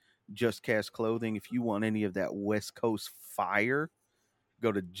to Just Cash Clothing. If you want any of that West Coast fire,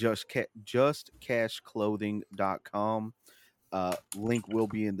 go to justcashclothing.com. Link will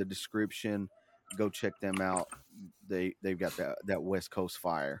be in the description. Go check them out. They've got that West Coast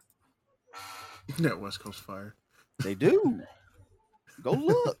fire. That West Coast fire. They do. Go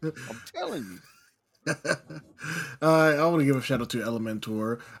look. I'm telling you. I want to give a shout out to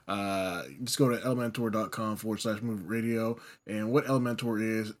Elementor. Just go to elementor.com/movement radio. And what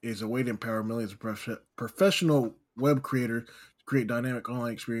Elementor is a way to empower millions of professional web creators to create dynamic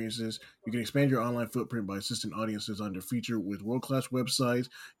online experiences. You can expand your online footprint by assisting audiences on their feature with world-class websites.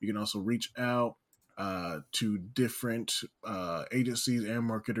 You can also reach out to different agencies and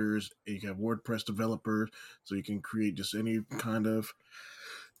marketers. You can have WordPress developers, so you can create just any kind of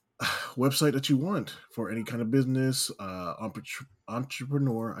website that you want for any kind of business,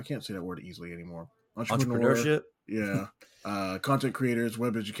 entrepreneur. I can't say that word easily anymore. Entrepreneurship. Yeah. Content creators,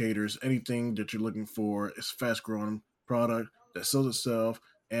 web educators, anything that you're looking for is fast growing product that sells itself.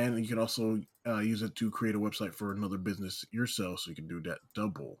 And you can also use it to create a website for another business yourself. So you can do that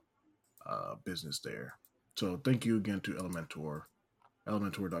double business there. So thank you again to Elementor,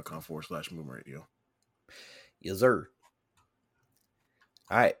 elementor.com/movement radio. Yes, sir.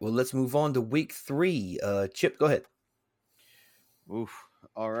 All right, well, let's move on to week 3. Chip, go ahead. Oof.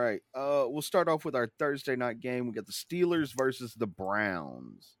 All right. We'll start off with our Thursday night game. We got the Steelers versus the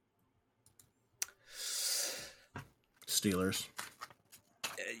Browns. Steelers.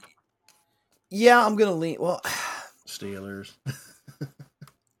 Yeah, I'm gonna lean. Well, Steelers.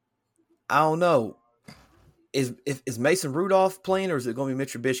 I don't know. Is Mason Rudolph playing, or is it going to be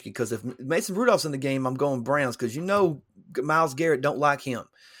Mitch Trubisky? Because if Mason Rudolph's in the game, I'm going Browns, because Myles Garrett don't like him.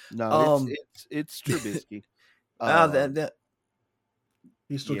 No, it's Trubisky.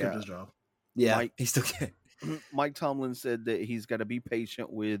 He still kept his job. Yeah, he still can. Mike Tomlin said that he's got to be patient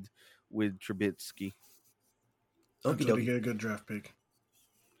with Trubisky. until they get a good draft pick.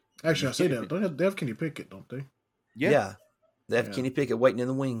 Actually, I say that. They have Kenny Pickett, don't they? Yeah. They have Kenny Pickett waiting in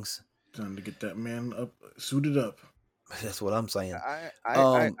the wings. Time to get that man up, suited up. That's what I'm saying.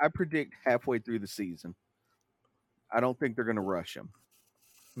 I predict halfway through the season. I don't think they're going to rush him.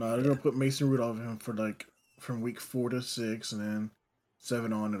 No, they're going to put Mason Rudolph in for from week 4 to 6, and then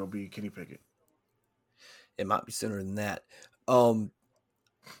 7 on, it'll be Kenny Pickett. It might be sooner than that. But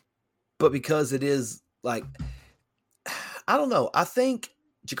because it is I don't know. I think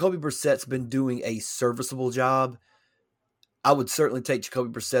Jacoby Brissett's been doing a serviceable job. I would certainly take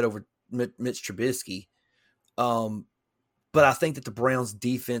Jacoby Brissett over Mitch Trubisky. But I think that the Browns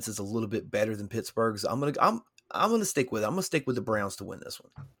defense is a little bit better than Pittsburgh's. I'm gonna stick with it. I'm gonna stick with the Browns to win this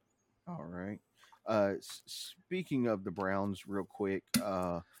one. All right. Speaking of the Browns, real quick,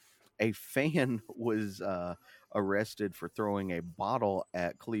 a fan was arrested for throwing a bottle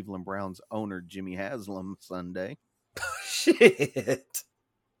at Cleveland Browns owner Jimmy Haslam Sunday. Shit.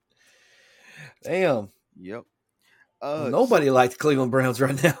 Damn. Yep. Nobody liked the Cleveland Browns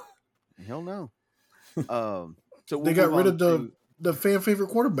right now. Hell no. So they got rid of the fan favorite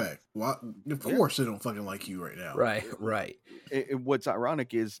quarterback. Why? Of course they don't fucking like you right now. Right. What's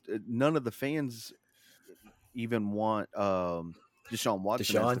ironic is none of the fans even want Deshaun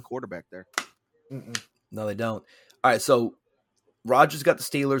Watson as the quarterback there. Mm-mm. No, they don't. All right, so Rodgers got the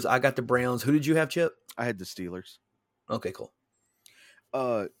Steelers. I got the Browns. Who did you have, Chip? I had the Steelers. Okay, cool.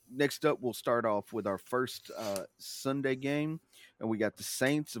 Next up, we'll start off with our first Sunday game, and we got the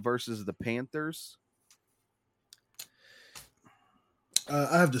Saints versus the Panthers.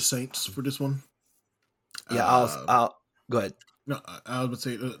 I have the Saints for this one. Yeah, I'll go ahead. No, I would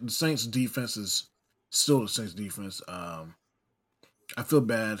say the Saints defense is still the Saints defense. I feel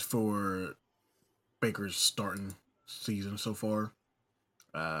bad for Baker's starting season so far.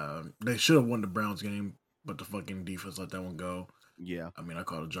 They should have won the Browns game, but the fucking defense let that one go. Yeah, I mean, I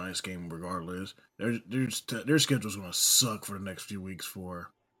call it a Giants game regardless. Their schedule's going to suck for the next few weeks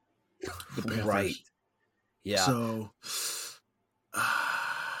for the Panthers. Right. Yeah. So,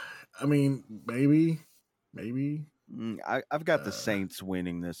 I mean, maybe. I've got the Saints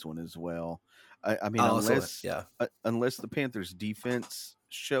winning this one as well. I mean, unless the Panthers defense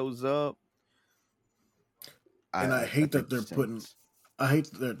shows up. I hate that they're putting. I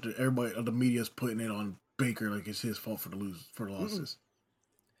hate that everybody, the media is putting it on Baker like it's his fault for the losses.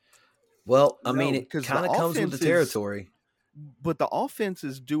 Well, I mean, it kind of comes with the territory. But the offense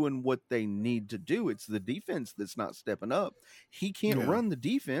is doing what they need to do. It's the defense that's not stepping up. He can't run the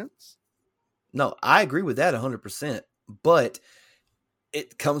defense. No, I agree with that 100%. But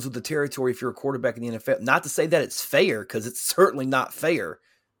it comes with the territory if you're a quarterback in the NFL. Not to say that it's fair, because it's certainly not fair.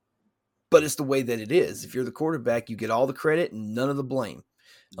 But it's the way that it is. If you're the quarterback, you get all the credit and none of the blame.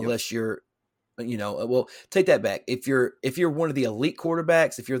 Unless you're, well, take that back. If you're one of the elite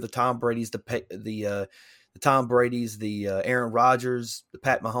quarterbacks, if you're the Tom Brady's, the Tom Brady's, the Aaron Rodgers, the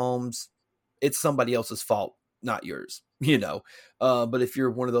Pat Mahomes, it's somebody else's fault, not yours. But if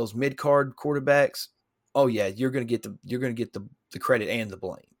you're one of those mid-card quarterbacks, oh yeah, you're gonna get the credit and the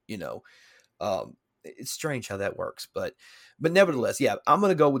blame. It's strange how that works, but nevertheless, yeah, I'm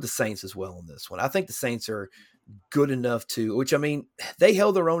gonna go with the Saints as well on this one. I think the Saints are good enough to, which I mean, they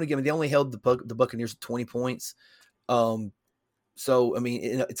held their own again. They only held the Buccaneers at 20 points. So I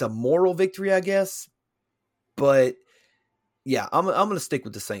mean, it's a moral victory, I guess. But yeah, I'm gonna stick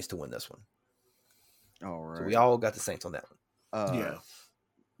with the Saints to win this one. All right. So we all got the Saints on that one. Yeah.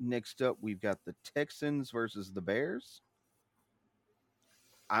 Next up, we've got the Texans versus the Bears.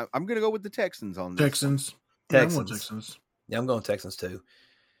 I'm gonna go with the Texans on this. Texans. Yeah, I'm going Texans too.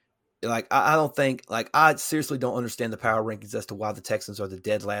 Like, I don't think, I seriously don't understand the power rankings as to why the Texans are the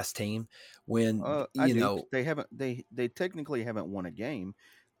dead last team when they technically haven't won a game.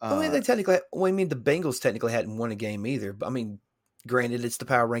 The Bengals technically hadn't won a game either. But I mean, granted, it's the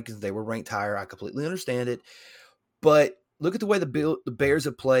power rankings. They were ranked higher. I completely understand it. But look at the way the Bears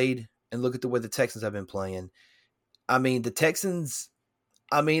have played and look at the way the Texans have been playing. I mean, the Texans,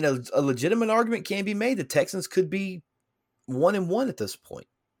 a legitimate argument can be made. The Texans could be 1-1 at this point.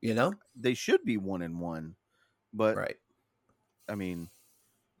 They should be 1-1, but right. I mean,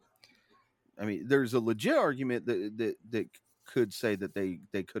 there's a legit argument that could say that they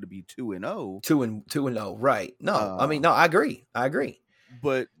could be 2-0. 2-0, right? No, I agree.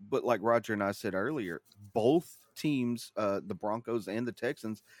 But like Roger and I said earlier, both teams, the Broncos and the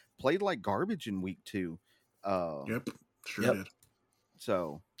Texans, played like garbage in week 2. Yep, did.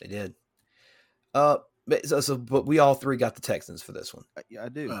 So they did. But we all three got the Texans for this one. Yeah, I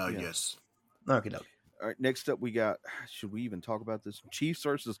do. Yes. Okay. All right. Next up, we got. Should we even talk about this? Chiefs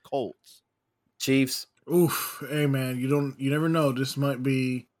versus Colts. Chiefs. Oof. Hey man, you never know. This might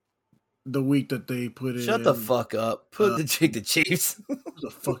be the week that they put in. Shut the fuck up. Put the Chiefs. Who the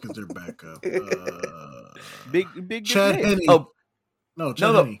fuck is their backup? Big Chad Nick. Henne. Oh, No,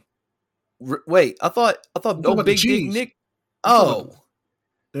 Chad no. Henne. Wait, I thought talking no about the big dick Chiefs. Nick. talking Oh,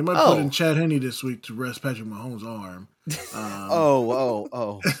 They might put in Chad Henne this week to rest Patrick Mahomes' arm.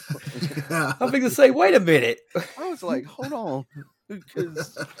 Oh. I'm going to say, wait a minute. I was like, hold on.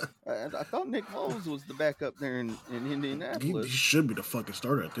 Because I thought Nick Foles was the backup there in he Indianapolis. should be the fucking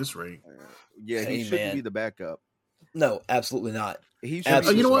starter at this rate. Yeah, he Hey, shouldn't man. be the backup. No, absolutely not. He should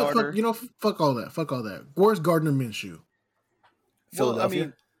Absolutely. be You the know what? starter. Fuck all that. Fuck all that. Where's Gardner Minshew? Philadelphia. Well, I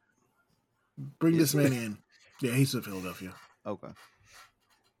mean, Bring this man in. Yeah, he's in Philadelphia. okay.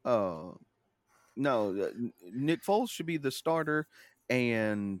 No, Nick Foles should be the starter,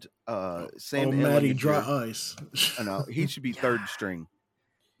 and Sam Matty Ehlinger. dry ice. No, he should be third string.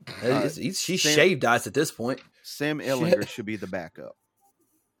 She's Sam- shaved ice at this point. Sam Ehlinger should be the backup.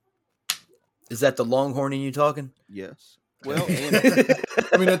 Is that the Longhorn in you talking? Yes. Well, and,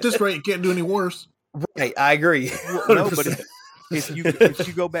 I mean, at this rate, it can't do any worse. Right, I agree. no, but if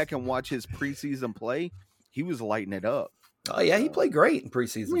you go back and watch his preseason play, he was lighting it up. Oh yeah, he played great in I mean,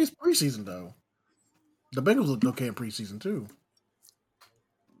 preseason. it's preseason though. The Bengals looked okay in preseason too.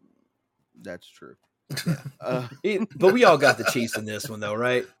 That's true. But we all got the Chiefs in this one, though,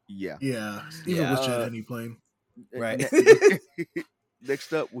 right? Yeah. Yeah, even Yeah. with Chad Henne playing. Right.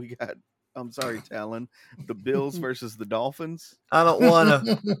 Next up, we got. I'm sorry, Talon. The Bills versus the Dolphins. I don't wanna.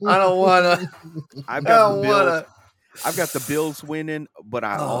 I've got the Bills. I've got the Bills winning, but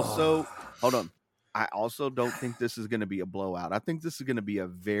I also hold on. I also don't think this is going to be a blowout. I think this is going to be a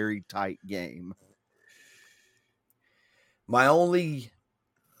very tight game. My only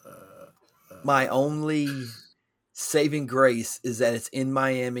saving grace is that it's in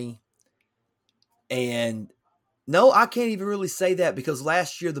Miami. And no, I can't even really say that because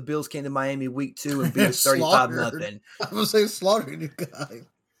last year the Bills came to Miami week 2 and beat us 35-0. I'm gonna say slaughtered you guys.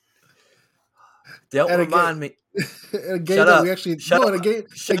 Don't And remind me. In a game Shut that up. we actually Shut up. a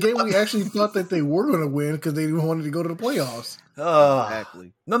game we actually thought that they were going to win because they wanted to go to the playoffs.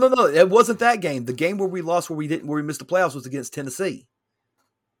 Exactly. No. It wasn't that game. The game where we lost, where we missed the playoffs, was against Tennessee.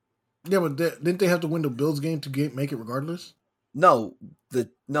 Yeah, but didn't they have to win the Bills game to make it regardless? No, that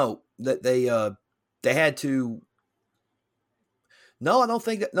they had to. No, I don't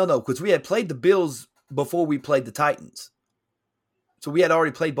think that. No, because we had played the Bills before we played the Titans. So we had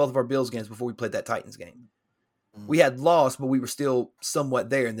already played both of our Bills games before we played that Titans game. We had lost, but we were still somewhat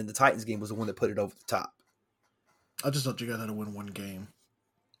there, and then the Titans game was the one that put it over the top. I just thought you guys had to win one game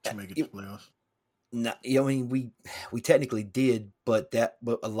to make it to the playoffs. No, I mean we technically did, but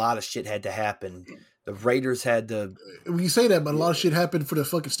a lot of shit had to happen. The Raiders had to. You say that, but a lot of shit happened for the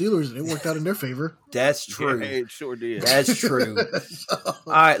fucking Steelers, and it worked out in their favor. That's true. Yeah, it sure did. That's true. All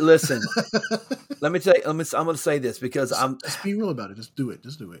right, listen. Let me tell you. I'm going to say this because Just be real about it. Just do it.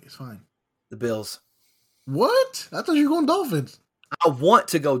 It's fine. The Bills. What? I thought you were going Dolphins. I want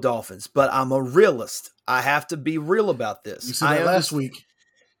to go Dolphins, but I'm a realist. I have to be real about this. You said that last week.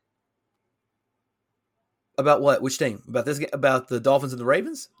 About what? Which team? About this? About the Dolphins and the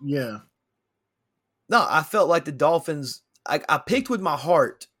Ravens? Yeah. No, I felt like the Dolphins. I picked with my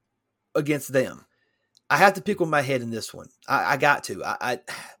heart against them. I have to pick with my head in this one. I got to.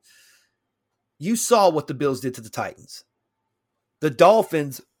 You saw what the Bills did to the Titans. The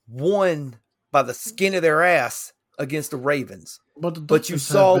Dolphins won by the skin of their ass against the Ravens. But you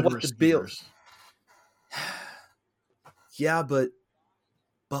saw what the Bills. Yeah, but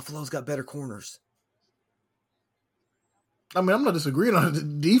Buffalo's got better corners. I mean, I'm not disagreeing on the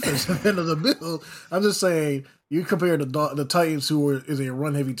defensive end of the Bills. I'm just saying you compare the Titans, who is a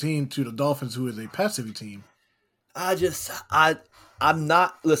run-heavy team, to the Dolphins, who is a pass-heavy team. I'm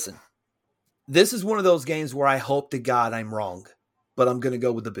not. Listen, this is one of those games where I hope to God I'm wrong, but I'm going to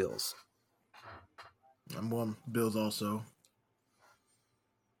go with the Bills. I'm on Bills also.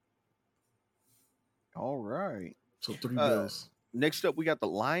 All right. So 3 Bills. Next up, we got the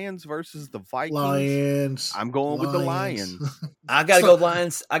Lions versus the Vikings. Lions. I'm going with the Lions. I got to go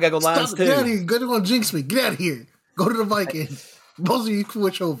Lions. I got to go Lions too. Get out of here. They're going to jinx me. Get out of here. Go to the Vikings. Both of you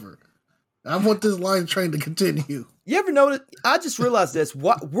switch over. I want this Lions train to continue. You ever notice? I just realized this.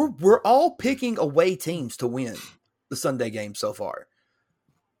 We're all picking away teams to win the Sunday game so far.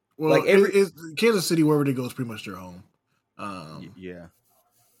 Well, like it's Kansas City, wherever they go, is pretty much their home. Yeah.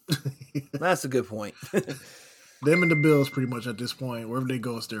 That's a good point. Them and the Bills, pretty much at this point, wherever they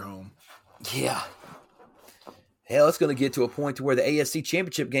go, it's their home. Yeah. Hell, it's going to get to a point to where the AFC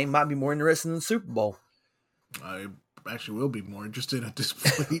Championship game might be more interesting than the Super Bowl. actually will be more interested at this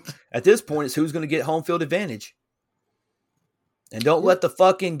point. At this point, it's who's going to get home field advantage. And don't let the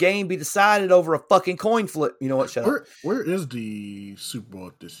fucking game be decided over a fucking coin flip. You know what? Shut up. Where is the Super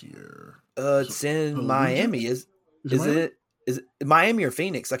Bowl this year? It's in Miami. Is it Miami or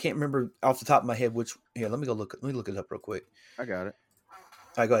Phoenix? I can't remember off the top of my head which. Here, let me look it up real quick. I got it.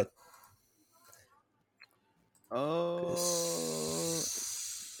 All right, go ahead.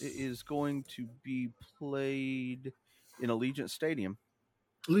 It is going to be played in Allegiant Stadium.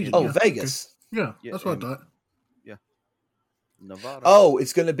 Vegas. Okay. Yeah, that's what I thought. Yeah. Nevada. Oh,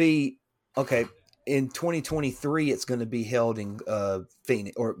 it's going to be okay. In 2023, it's going to be held in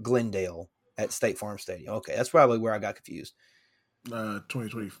Phoenix or Glendale at State Farm Stadium. Okay, that's probably where I got confused.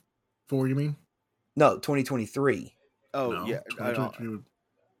 2024, you mean? No, 2023. Oh, No, yeah. 2023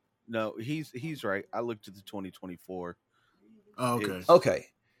 No, he's right. I looked at the 2024. Oh, okay. Okay.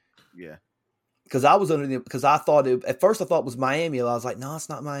 Yeah. Because I was because I thought at first I thought it was Miami. I was like, no, it's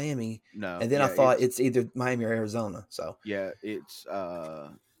not Miami. No. And then I thought it's either Miami or Arizona. So yeah, it's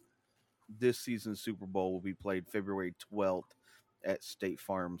this season's Super Bowl will be played February 12th at State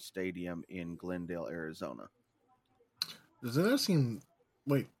Farm Stadium in Glendale, Arizona. Does that seem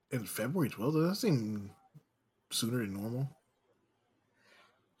in February 12th? Does that seem sooner than normal?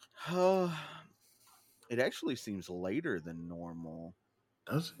 It actually seems later than normal.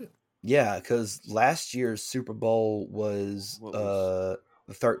 Does it? yeah, because last year's Super Bowl was the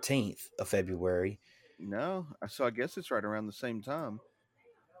 13th of February. No, so I guess it's right around the same time.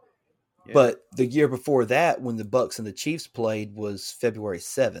 Yeah. But the year before that, when the Bucks and the Chiefs played, was February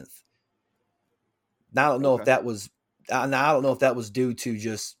 7th. Now I don't know if that was. I don't know if that was due to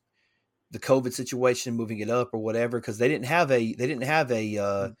just the COVID situation, moving it up or whatever, because they didn't have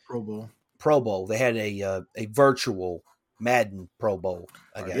a Pro Bowl. Pro Bowl. They had a virtual Madden Pro Bowl.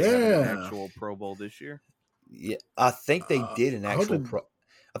 I guess. An actual Pro Bowl this year. Yeah, I think they did an actual Pro.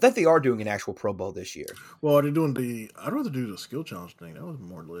 I think they are doing an actual Pro Bowl this year. Well, are they doing I'd rather do the skill challenge thing. That was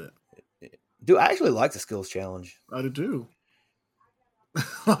more lit. Dude, I actually like the skills challenge. I do too.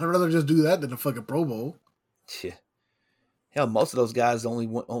 I'd rather just do that than a fucking Pro Bowl. Yeah. Hell, most of those guys only.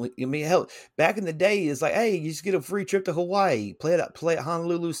 I mean, hell, back in the day, it's like, hey, you just get a free trip to Hawaii, play at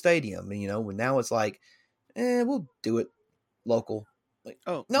Honolulu Stadium, and and now it's like, we'll do it local. Like,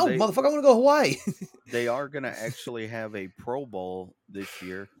 motherfucker, I want to go to Hawaii. They are going to actually have a Pro Bowl this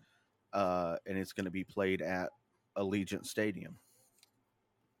year, and it's going to be played at Allegiant Stadium.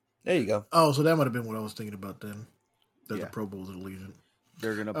 There you go. Oh, so that might have been what I was thinking about then. That the Pro Bowl's at Allegiant.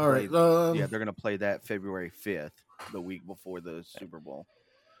 They're going to play. They're going to play that February 5th, the week before the Super Bowl.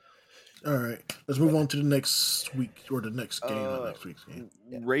 All right, let's move on to the next week or the next game. Not next week's game.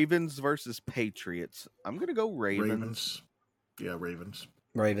 Ravens versus Patriots. I'm going to go Ravens. Yeah, Ravens.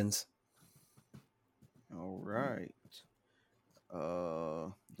 All right.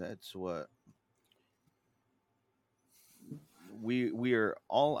 That's what we are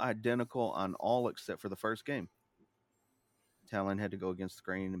all identical on all except for the first game. Talon had to go against the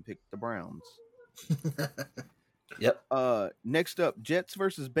grain and pick the Browns. Yep. Next up, Jets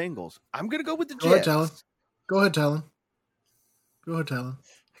versus Bengals. I'm gonna go with the Jets. Go ahead, Talon. I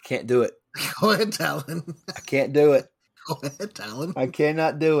can't do it. Go ahead, Talon. I can't do it. Go ahead, Talon. I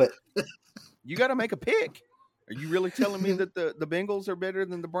cannot do it. You got to make a pick. Are you really telling me that the Bengals are better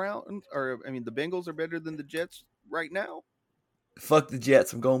than the Browns? Or the Bengals are better than the Jets right now? Fuck the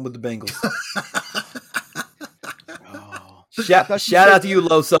Jets. I'm going with the Bengals. Oh. Shout out to you,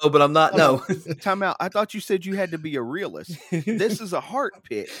 Loso, but I'm not. No. Time out. I thought you said you had to be a realist. This is a heart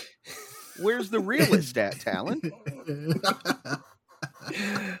pick. Where's the realist at, Talon?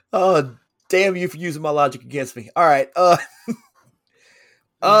 Oh, damn you for using my logic against me. All right.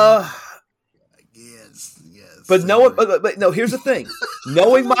 Yes. But no, here's the thing.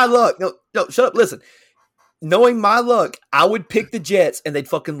 Knowing my luck. No, shut up. Listen. Knowing my luck, I would pick the Jets and they'd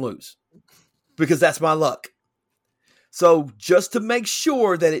fucking lose. Because that's my luck. So just to make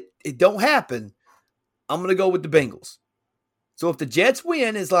sure that it don't happen, I'm going to go with the Bengals. So if the Jets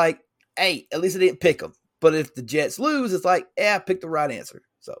win, it's like, hey, at least I didn't pick them. But if the Jets lose, it's like, I picked the right answer.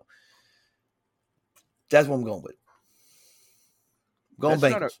 So that's what I'm going with.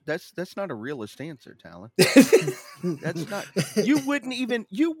 Bengals. That's not a realist answer, Talon. That's not. You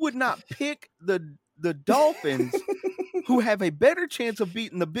would not pick the Dolphins, who have a better chance of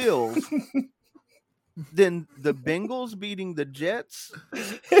beating the Bills than the Bengals beating the Jets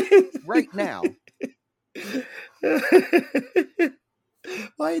right now.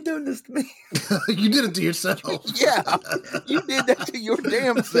 Why are you doing this to me? You did it to yourself. Yeah, you did that to your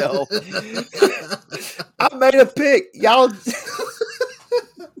damn self. I made a pick. Y'all.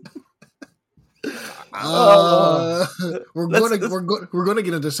 We're gonna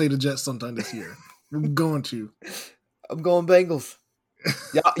get into say the Jets sometime this year. We're going to. I'm going Bengals.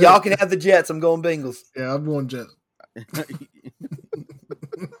 Y'all can have the Jets. I'm going Bengals. Yeah, I'm going Jets.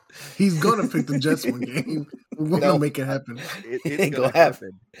 He's gonna pick the Jets one game. We're gonna make it happen. It's gonna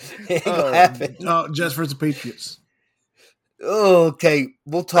happen. It ain't gonna happen. Jets versus Patriots. Oh, okay,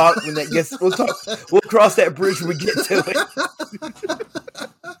 we'll talk when that gets. We'll talk. We'll cross that bridge when we get to it.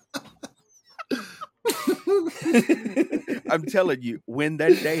 I'm telling you, when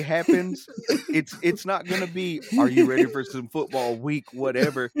that day happens, it's not gonna be. Are you ready for some football week?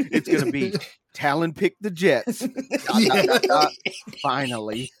 Whatever. It's gonna be. Talon picked the Jets.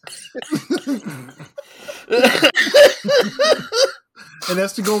 Finally. And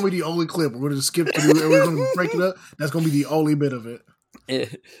that's going to be the only clip. We're going to skip through and we're going to break it up. That's going to be the only bit of it.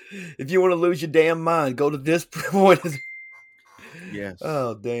 If you want to lose your damn mind, go to this point. Yes.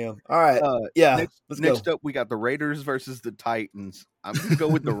 Oh, damn. All right. Yeah. Next up, we got the Raiders versus the Titans. I'm going to go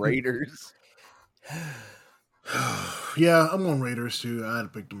with the Raiders. Yeah, I'm on Raiders too. I had to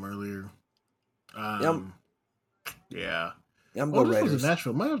pick them earlier. Yeah. I'm going Raiders. Was in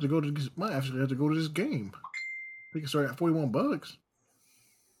Nashville. Might actually have to go to this game. I think it started at $41.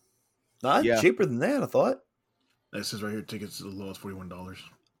 Cheaper than that, I thought. That says right here, tickets as low as $41.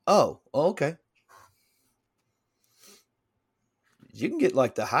 Oh, okay. You can get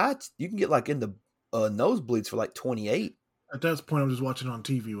like the heights. You can get like in the nosebleeds for like 28. At that point, I'm just watching on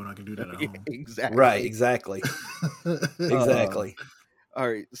TV when I can do that at home. Exactly. Right. Exactly. Exactly. All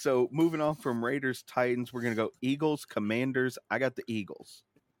right. So moving on from Raiders, Titans, we're gonna go Eagles, Commanders. I got the Eagles.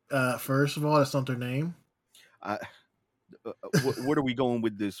 First of all, that's not their name. What are we going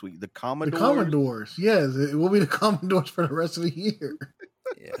with this week? The Commodores? The Commodores. Yes, it will be the Commodores for the rest of the year.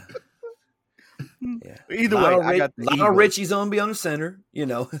 Yeah. Either way, I got the Lionel Richie's going to be on the center, you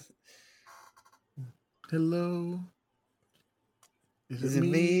know. Hello. Is it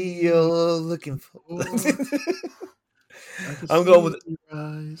me you're looking for? I'm going with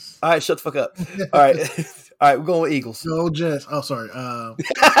eyes. All right, shut the fuck up. All right. All right, we're going with Eagles. No, Jets. Oh, sorry.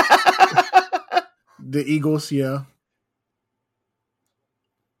 The Eagles, yeah.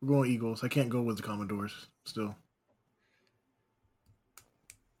 We're going Eagles. I can't go with the Commodores still.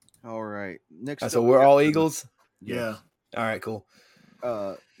 All right. So we're all Eagles? Yeah. All right, cool.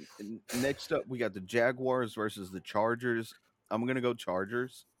 Next up, we got the Jaguars versus the Chargers. I'm going to go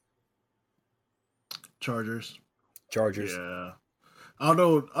Chargers. Chargers. Yeah. I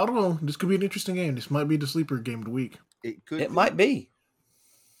don't know. This could be an interesting game. This might be the sleeper game of the week. It might be.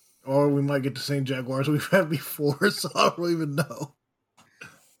 Or we might get the same Jaguars we've had before, so I don't even know.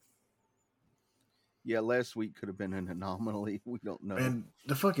 Yeah, last week could have been an anomaly. We don't know. And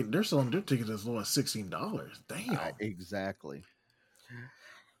they're selling their tickets as low as $16. Damn. Exactly.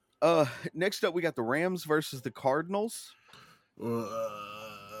 Next up, we got the Rams versus the Cardinals.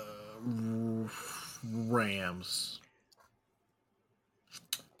 Rams.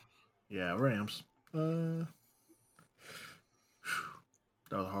 Yeah, Rams. That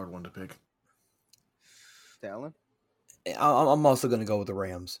was a hard one to pick. Talon? I'm also going to go with the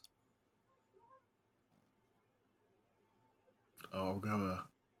Rams. Oh, we're going to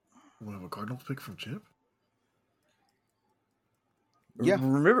have a Cardinals pick from Chip? Yeah.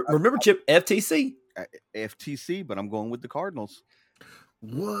 Remember Chip, FTC? FTC, but I'm going with the Cardinals.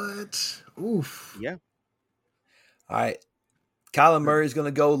 What? Oof. Yeah. All right. Kyler Murray's going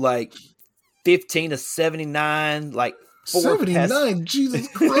to go like 15 to 79, like 79? Jesus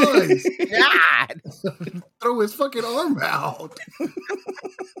Christ. God. Throw his fucking arm out.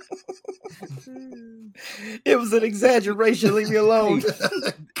 It was an exaggeration. Leave me alone.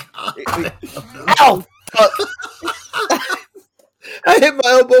 Ow! Fuck. I hit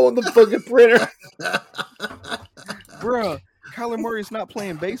my elbow on the fucking printer. Bruh, Kyler Murray's not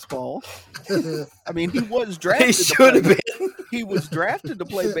playing baseball. I mean, he was drafted. He should have been. He was drafted to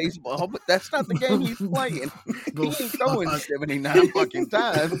play baseball, but that's not the game he's playing. He ain't throwing 79 fucking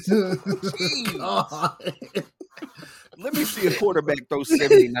times. Let me see a quarterback throw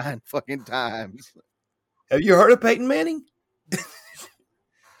 79 fucking times. Have you heard of Peyton Manning? That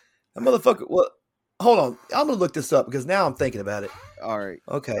motherfucker. Well, hold on. I'm gonna look this up because now I'm thinking about it. All right.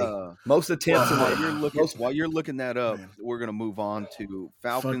 Okay. Most attempts. While you're looking that up, we're gonna move on to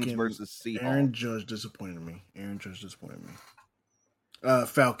Falcons versus Seahawks. Aaron Judge disappointed me.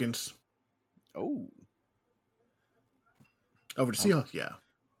 Falcons. Oh. Over the Seahawks, yeah.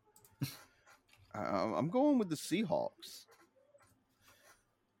 I'm going with the Seahawks.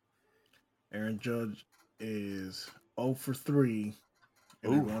 Aaron Judge is 0 for 3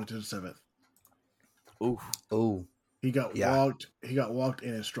 and they're going to the 7th. Ooh. Ooh. He got walked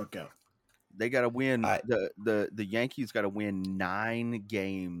and struck out. They got to win. I- The Yankees got to win 9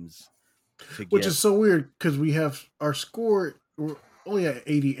 games to Which get. is so weird because we have our score we're only at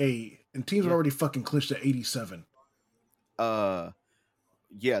 88, and teams are already fucking clinched at 87.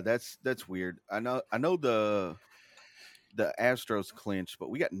 Yeah, that's weird. I know the Astros clinched, but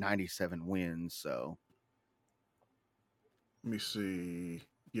we got 97 wins. So Let me see.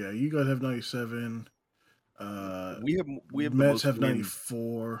 Yeah, you guys have 97. we have the Mets most have wins.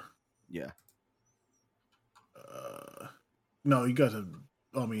 94. Yeah, No, you guys have.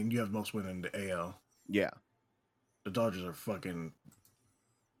 I mean, you have the most win in the AL. yeah. The Dodgers are fucking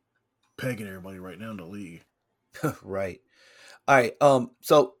pegging everybody right now in the league. Right. All right.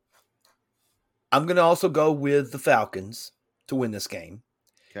 So I'm gonna also go with the Falcons to win this game.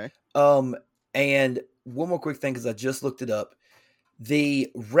 Okay. And one more quick thing, because I just looked it up.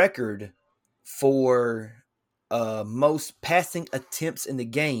 The record for most passing attempts in the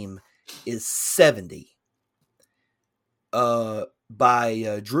game is 70.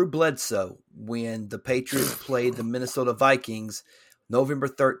 By Drew Bledsoe when the Patriots played the Minnesota Vikings November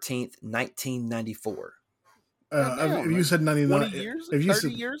 13th, 1994. If you said 99, 20 years, if you 30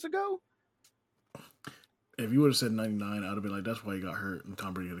 said, years ago. if you would have said 99, I'd have been like, that's why he got hurt and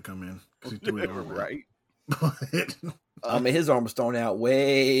Tom Brady had to come in because he threw it over. Right. But I mean, his arm was thrown out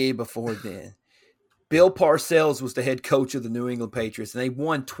way before then. Bill Parcells was the head coach of the New England Patriots, and they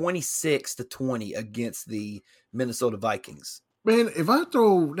won 26-20 against the Minnesota Vikings. man, if I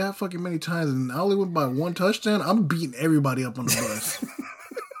throw that fucking many times and I only went by 1 touchdown, I'm beating everybody up on the bus.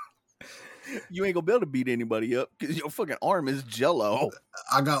 You ain't gonna be able to beat anybody up because your fucking arm is jello.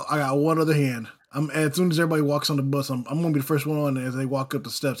 I got one other hand. As soon as everybody walks on the bus, I'm gonna be the first one on. As they walk up the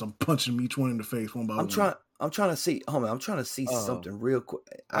steps, I'm punching them each one in the face one by one. I'm trying to see. Hold on, I'm trying to see something real quick.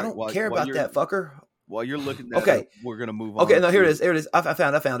 I don't Alright, care while about that fucker. While you're looking that Okay. up, we're gonna move on. Okay, no, here it is. Here it is. I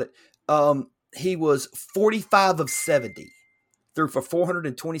found it. He was 45 of 70, threw for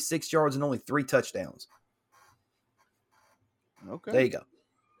 426 yards and only 3 touchdowns. Okay. There you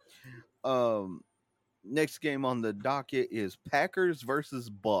go. Next game on the docket is Packers versus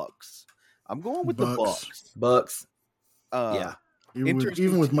Bucks. I'm going with the Bucks. Bucks. Bucks. Yeah.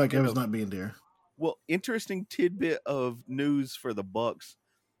 Even with Mike tidbit Evans of- not being there. Well, interesting tidbit of news for the Bucks.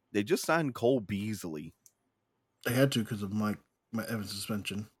 They just signed Cole Beasley. They had to because of Mike Evans'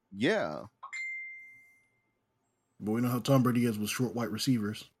 suspension. Yeah. But we know how Tom Brady is with short white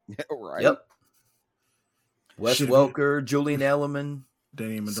receivers. Right. Yep. Wes Shit, Welker, Julian Edelman,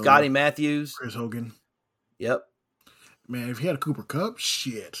 Danny Amendola, Scotty Matthews. Chris Hogan. Yep. Man, if he had a Cooper Kupp,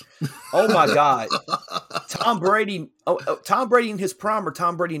 shit. Oh my God. Tom Brady. Tom Brady in his prime or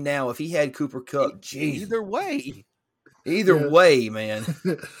Tom Brady now? If he had Cooper Kupp, geez. Either way. Either Yeah. way, man.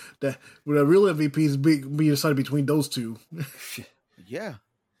 That with a real MVPs be decided between those two. Yeah.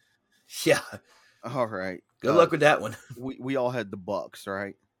 Yeah. All right. Good luck with that one. We all had the Bucks,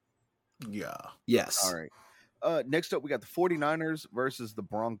 right? Yeah. Yes. All right. Next up, we got the 49ers versus the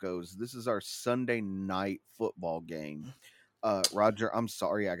Broncos. This is our Sunday night football game. Roger, I'm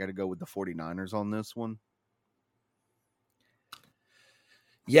sorry. I got to go with the 49ers on this one.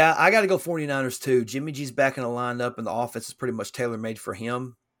 Yeah, I got to go 49ers too. Jimmy G's back in the lineup, and the offense is pretty much tailor-made for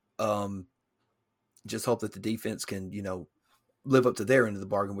him. Just hope that the defense can, live up to their end of the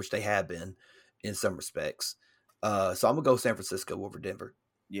bargain, which they have been in some respects. So I'm going to go San Francisco over Denver.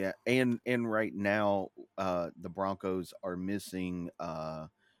 Yeah, and right now, the Broncos are missing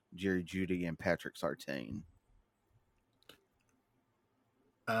Jerry Jeudy and Patrick Surtain.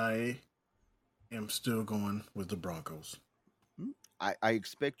 I am still going with the Broncos. I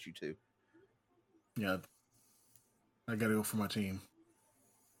expect you to. Yeah. I got to go for my team.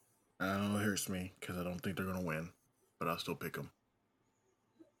 I know it hurts me because I don't think they're going to win, but I'll still pick them.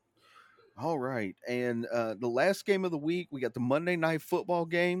 All right, and the last game of the week, we got the Monday Night Football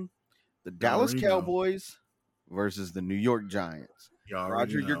game, the Dallas already know. Cowboys versus the New York Giants.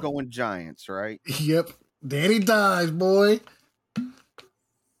 Roger, you're going Giants, right? Yep. Danny dies, boy.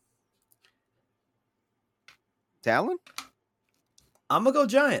 Talon? I'm going to go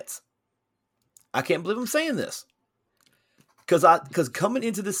Giants. I can't believe I'm saying this. Because coming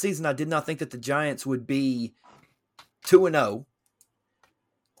into this season, I did not think that the Giants would be 2-0.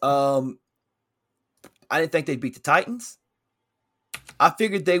 I didn't think they'd beat the Titans. I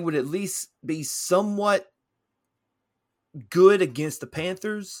figured they would at least be somewhat good against the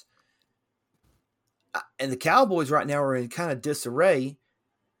Panthers. And the Cowboys right now are in kind of disarray.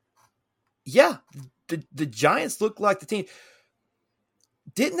 Yeah, the Giants look like the team.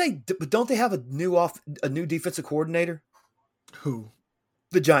 Didn't they? But don't they have a new defensive coordinator? Who?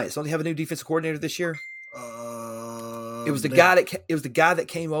 The Giants. Don't they have a new defensive coordinator this year? It was the guy that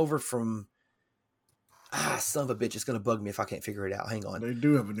came over from Son of a bitch, it's gonna bug me if I can't figure it out. Hang on. They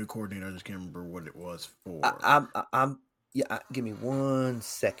do have a new coordinator. I just can't remember what it was for. Give me 1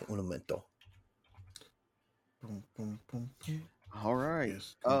 second. Un momento. Boom, boom, boom, boom. All right.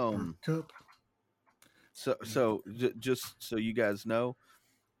 Yes, Cup. So just so you guys know,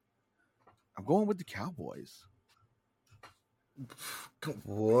 I'm going with the Cowboys.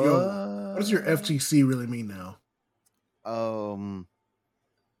 What? Yo, what does your FTC really mean now? I don't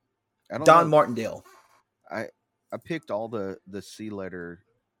Don know. Martindale. I picked all the C letter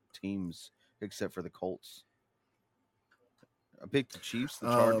teams except for the Colts. I picked the Chiefs, the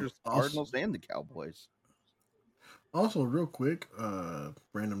Chargers, the Cardinals, and the Cowboys. Also, real quick,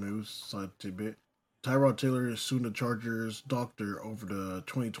 random news side tidbit. Tyrod Taylor is suing the Chargers doctor over the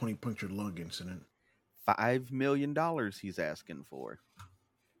 2020 punctured lung incident. $5 million he's asking for.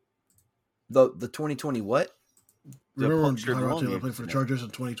 The 2020 what? Remember when punctured Tyrod lung Taylor played for the incident. Chargers in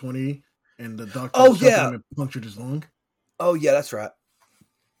 2020 and the doctor Oh, stepped yeah. in and punctured his lung? Oh yeah, that's right.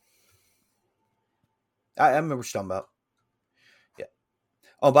 I remember what you're talking about. Yeah.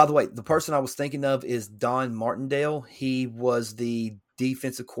 Oh, by the way, the person I was thinking of is Don Martindale. He was the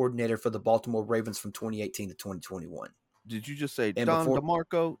defensive coordinator for the Baltimore Ravens from 2018 to 2021. Did you just say And Don before-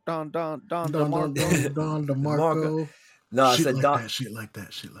 DeMarco? Don Don DeMarco? DeMarco. No, I Shit said like Don. that, shit like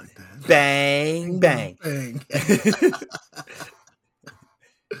that, shit like that. Bang, bang. Bang.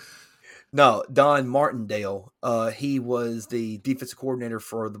 No, Don Martindale. He was the defensive coordinator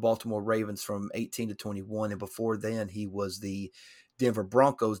for the Baltimore Ravens from 18 to 21, and before then, he was the Denver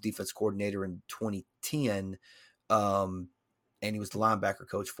Broncos defense coordinator in 2010, and he was the linebacker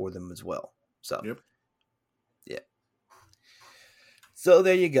coach for them as well. So, Yep. yeah. So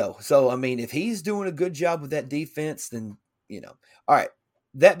there you go. So I mean, if he's doing a good job with that defense, then All right.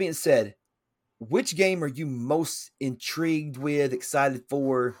 That being said, which game are you most intrigued with, excited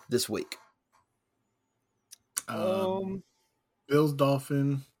for this week? Bills,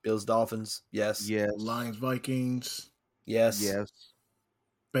 Dolphins. Bills, Dolphins. Yes. Yes. Lions, Vikings. Yes. Yes.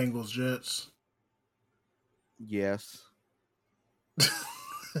 Bengals, Jets. Yes.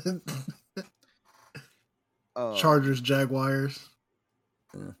 Chargers, Jaguars.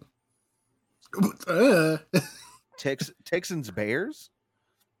 Texans, Bears.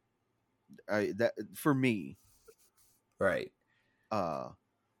 That for me. Right. I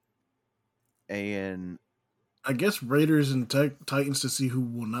And guess Raiders and Titans to see who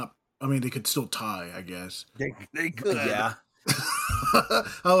will not. I mean, they could still tie, I guess. they could. Yeah.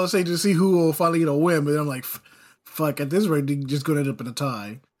 I would say to see who will finally get a win, but I'm like, fuck, at this rate, they're just going to end up in a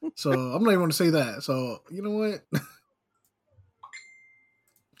tie. So I'm not even going to say that. So, you know what?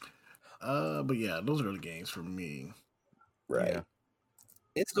 But yeah, those are the games for me. Right. Yeah.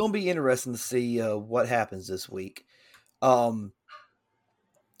 It's going to be interesting to see what happens this week. I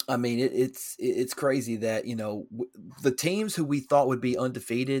mean, it's crazy that, the teams who we thought would be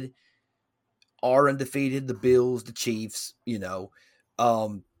undefeated are undefeated. The Bills, the Chiefs, The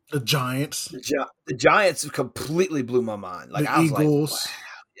Giants. The Giants completely blew my mind. Like, The I was Eagles. like, wow.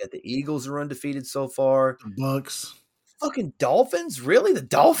 Yeah, the Eagles are undefeated so far. The Bucks. Fucking Dolphins? Really? The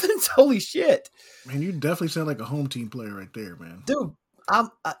Dolphins? Holy shit. Man, you definitely sound like a home team player right there, man. Dude,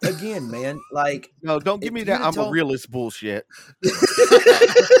 again, man, like. No, don't give me that. I'm a realist bullshit.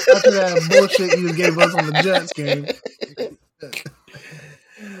 After that bullshit you gave us on the Jets game.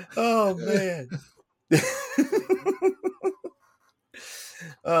 Oh, man.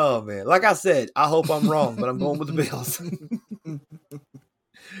 Oh, man. Like I said, I hope I'm wrong, but I'm going with the Bills.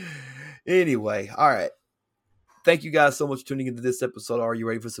 Anyway, all right. Thank you guys so much for tuning into this episode. Are you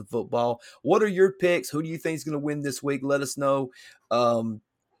ready for some football? What are your picks? Who do you think is going to win this week? Let us know on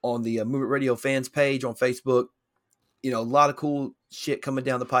the Movement Radio fans page on Facebook. A lot of cool shit coming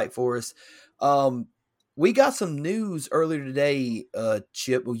down the pipe for us. We got some news earlier today,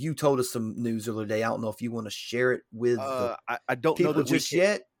 Chip. Well, you told us some news earlier today. I don't know if you want to share it with I don't people know that just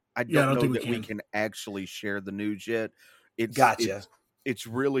yet. I don't know think that we we can. can actually share the news yet. Gotcha. It's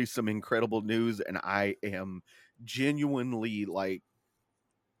really some incredible news, and I am genuinely like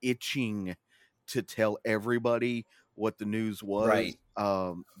itching to tell everybody what the news was. Right.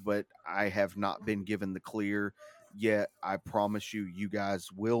 But I have not been given the clear yet. I promise you guys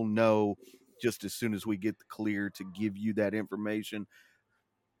will know just as soon as we get the clear to give you that information.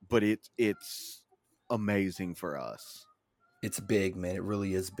 But it's amazing for us. It's big, man. It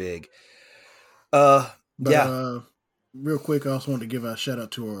really is big. Real quick, I also wanted to give a shout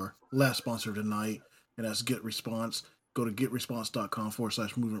out to our last sponsor tonight, and that's Get Response. Go to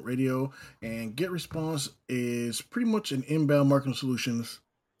getresponse.com/movement radio. And Get Response is pretty much an inbound marketing solutions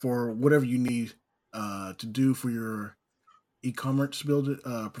for whatever you need to do for your e-commerce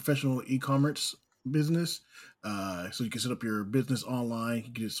professional e-commerce business. So you can set up your business online.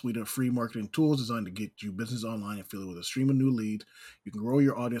 You get a suite of free marketing tools designed to get you business online and fill it with a stream of new leads. You can grow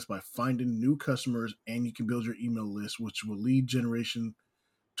your audience by finding new customers, and you can build your email list, which will lead generation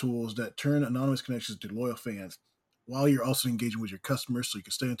tools that turn anonymous connections to loyal fans, while you're also engaging with your customers so you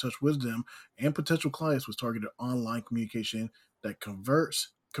can stay in touch with them and potential clients with targeted online communication that converts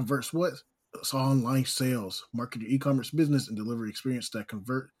what? It's online sales. Market your e-commerce business and deliver experience that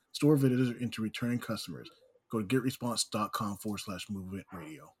convert store visitors into returning customers. Go to getresponse.com/movement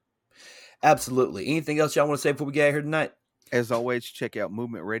radio. Absolutely. Anything else y'all want to say before we get out of here tonight? As always, check out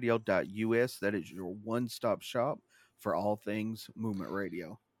movementradio.us. That is your one-stop shop for all things Movement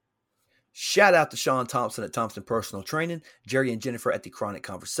Radio. Shout out to Sean Thompson at Thompson Personal Training, Jerry and Jennifer at the Chronic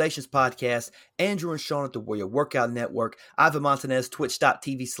Conversations Podcast, Andrew and Sean at the Warrior Workout Network, Ivan Montanez,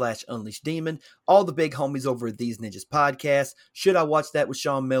 twitch.tv/UnleashDemon, all the big homies over at These Ninjas Podcast. Should I Watch That with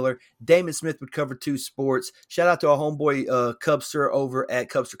Sean Miller? Damon Smith would cover 2 sports. Shout out to our homeboy Cubster over at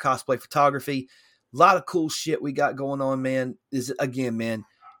Cubster Cosplay Photography. A lot of cool shit we got going on, man. Again, man,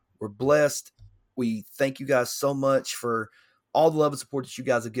 we're blessed. We thank you guys so much for all the love and support that you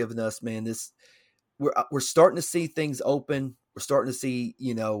guys have given us, man. We're starting to see things open. We're starting to see,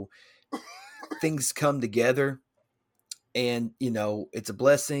 things come together, and, it's a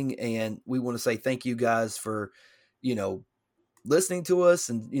blessing. And we want to say thank you guys for, listening to us.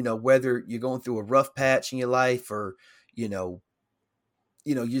 And, whether you're going through a rough patch in your life, or, you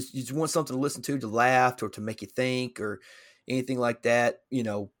just want something to listen to laugh, or to make you think, or anything like that,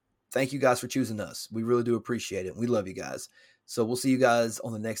 thank you guys for choosing us. We really do appreciate it. We love you guys. So we'll see you guys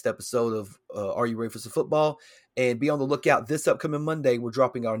on the next episode of Are You Ready for Some Football? And be on the lookout this upcoming Monday. We're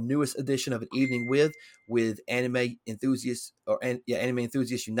dropping our newest edition of An Evening with Anime Enthusiasts, Anime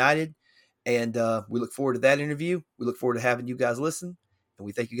Enthusiasts United. And we look forward to that interview. We look forward to having you guys listen. And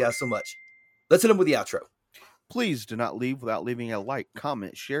we thank you guys so much. Let's hit them with the outro. Please do not leave without leaving a like,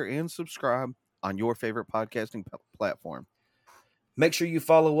 comment, share, and subscribe on your favorite podcasting platform. Make sure you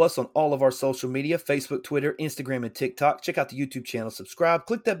follow us on all of our social media, Facebook, Twitter, Instagram, and TikTok. Check out the YouTube channel, subscribe,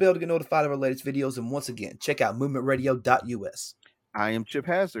 click that bell to get notified of our latest videos. And once again, check out movementradio.us. I am Chip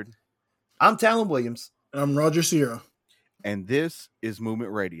Hazard. I'm Talon Williams. I'm Roger Sierra. And this is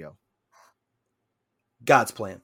Movement Radio. God's plan.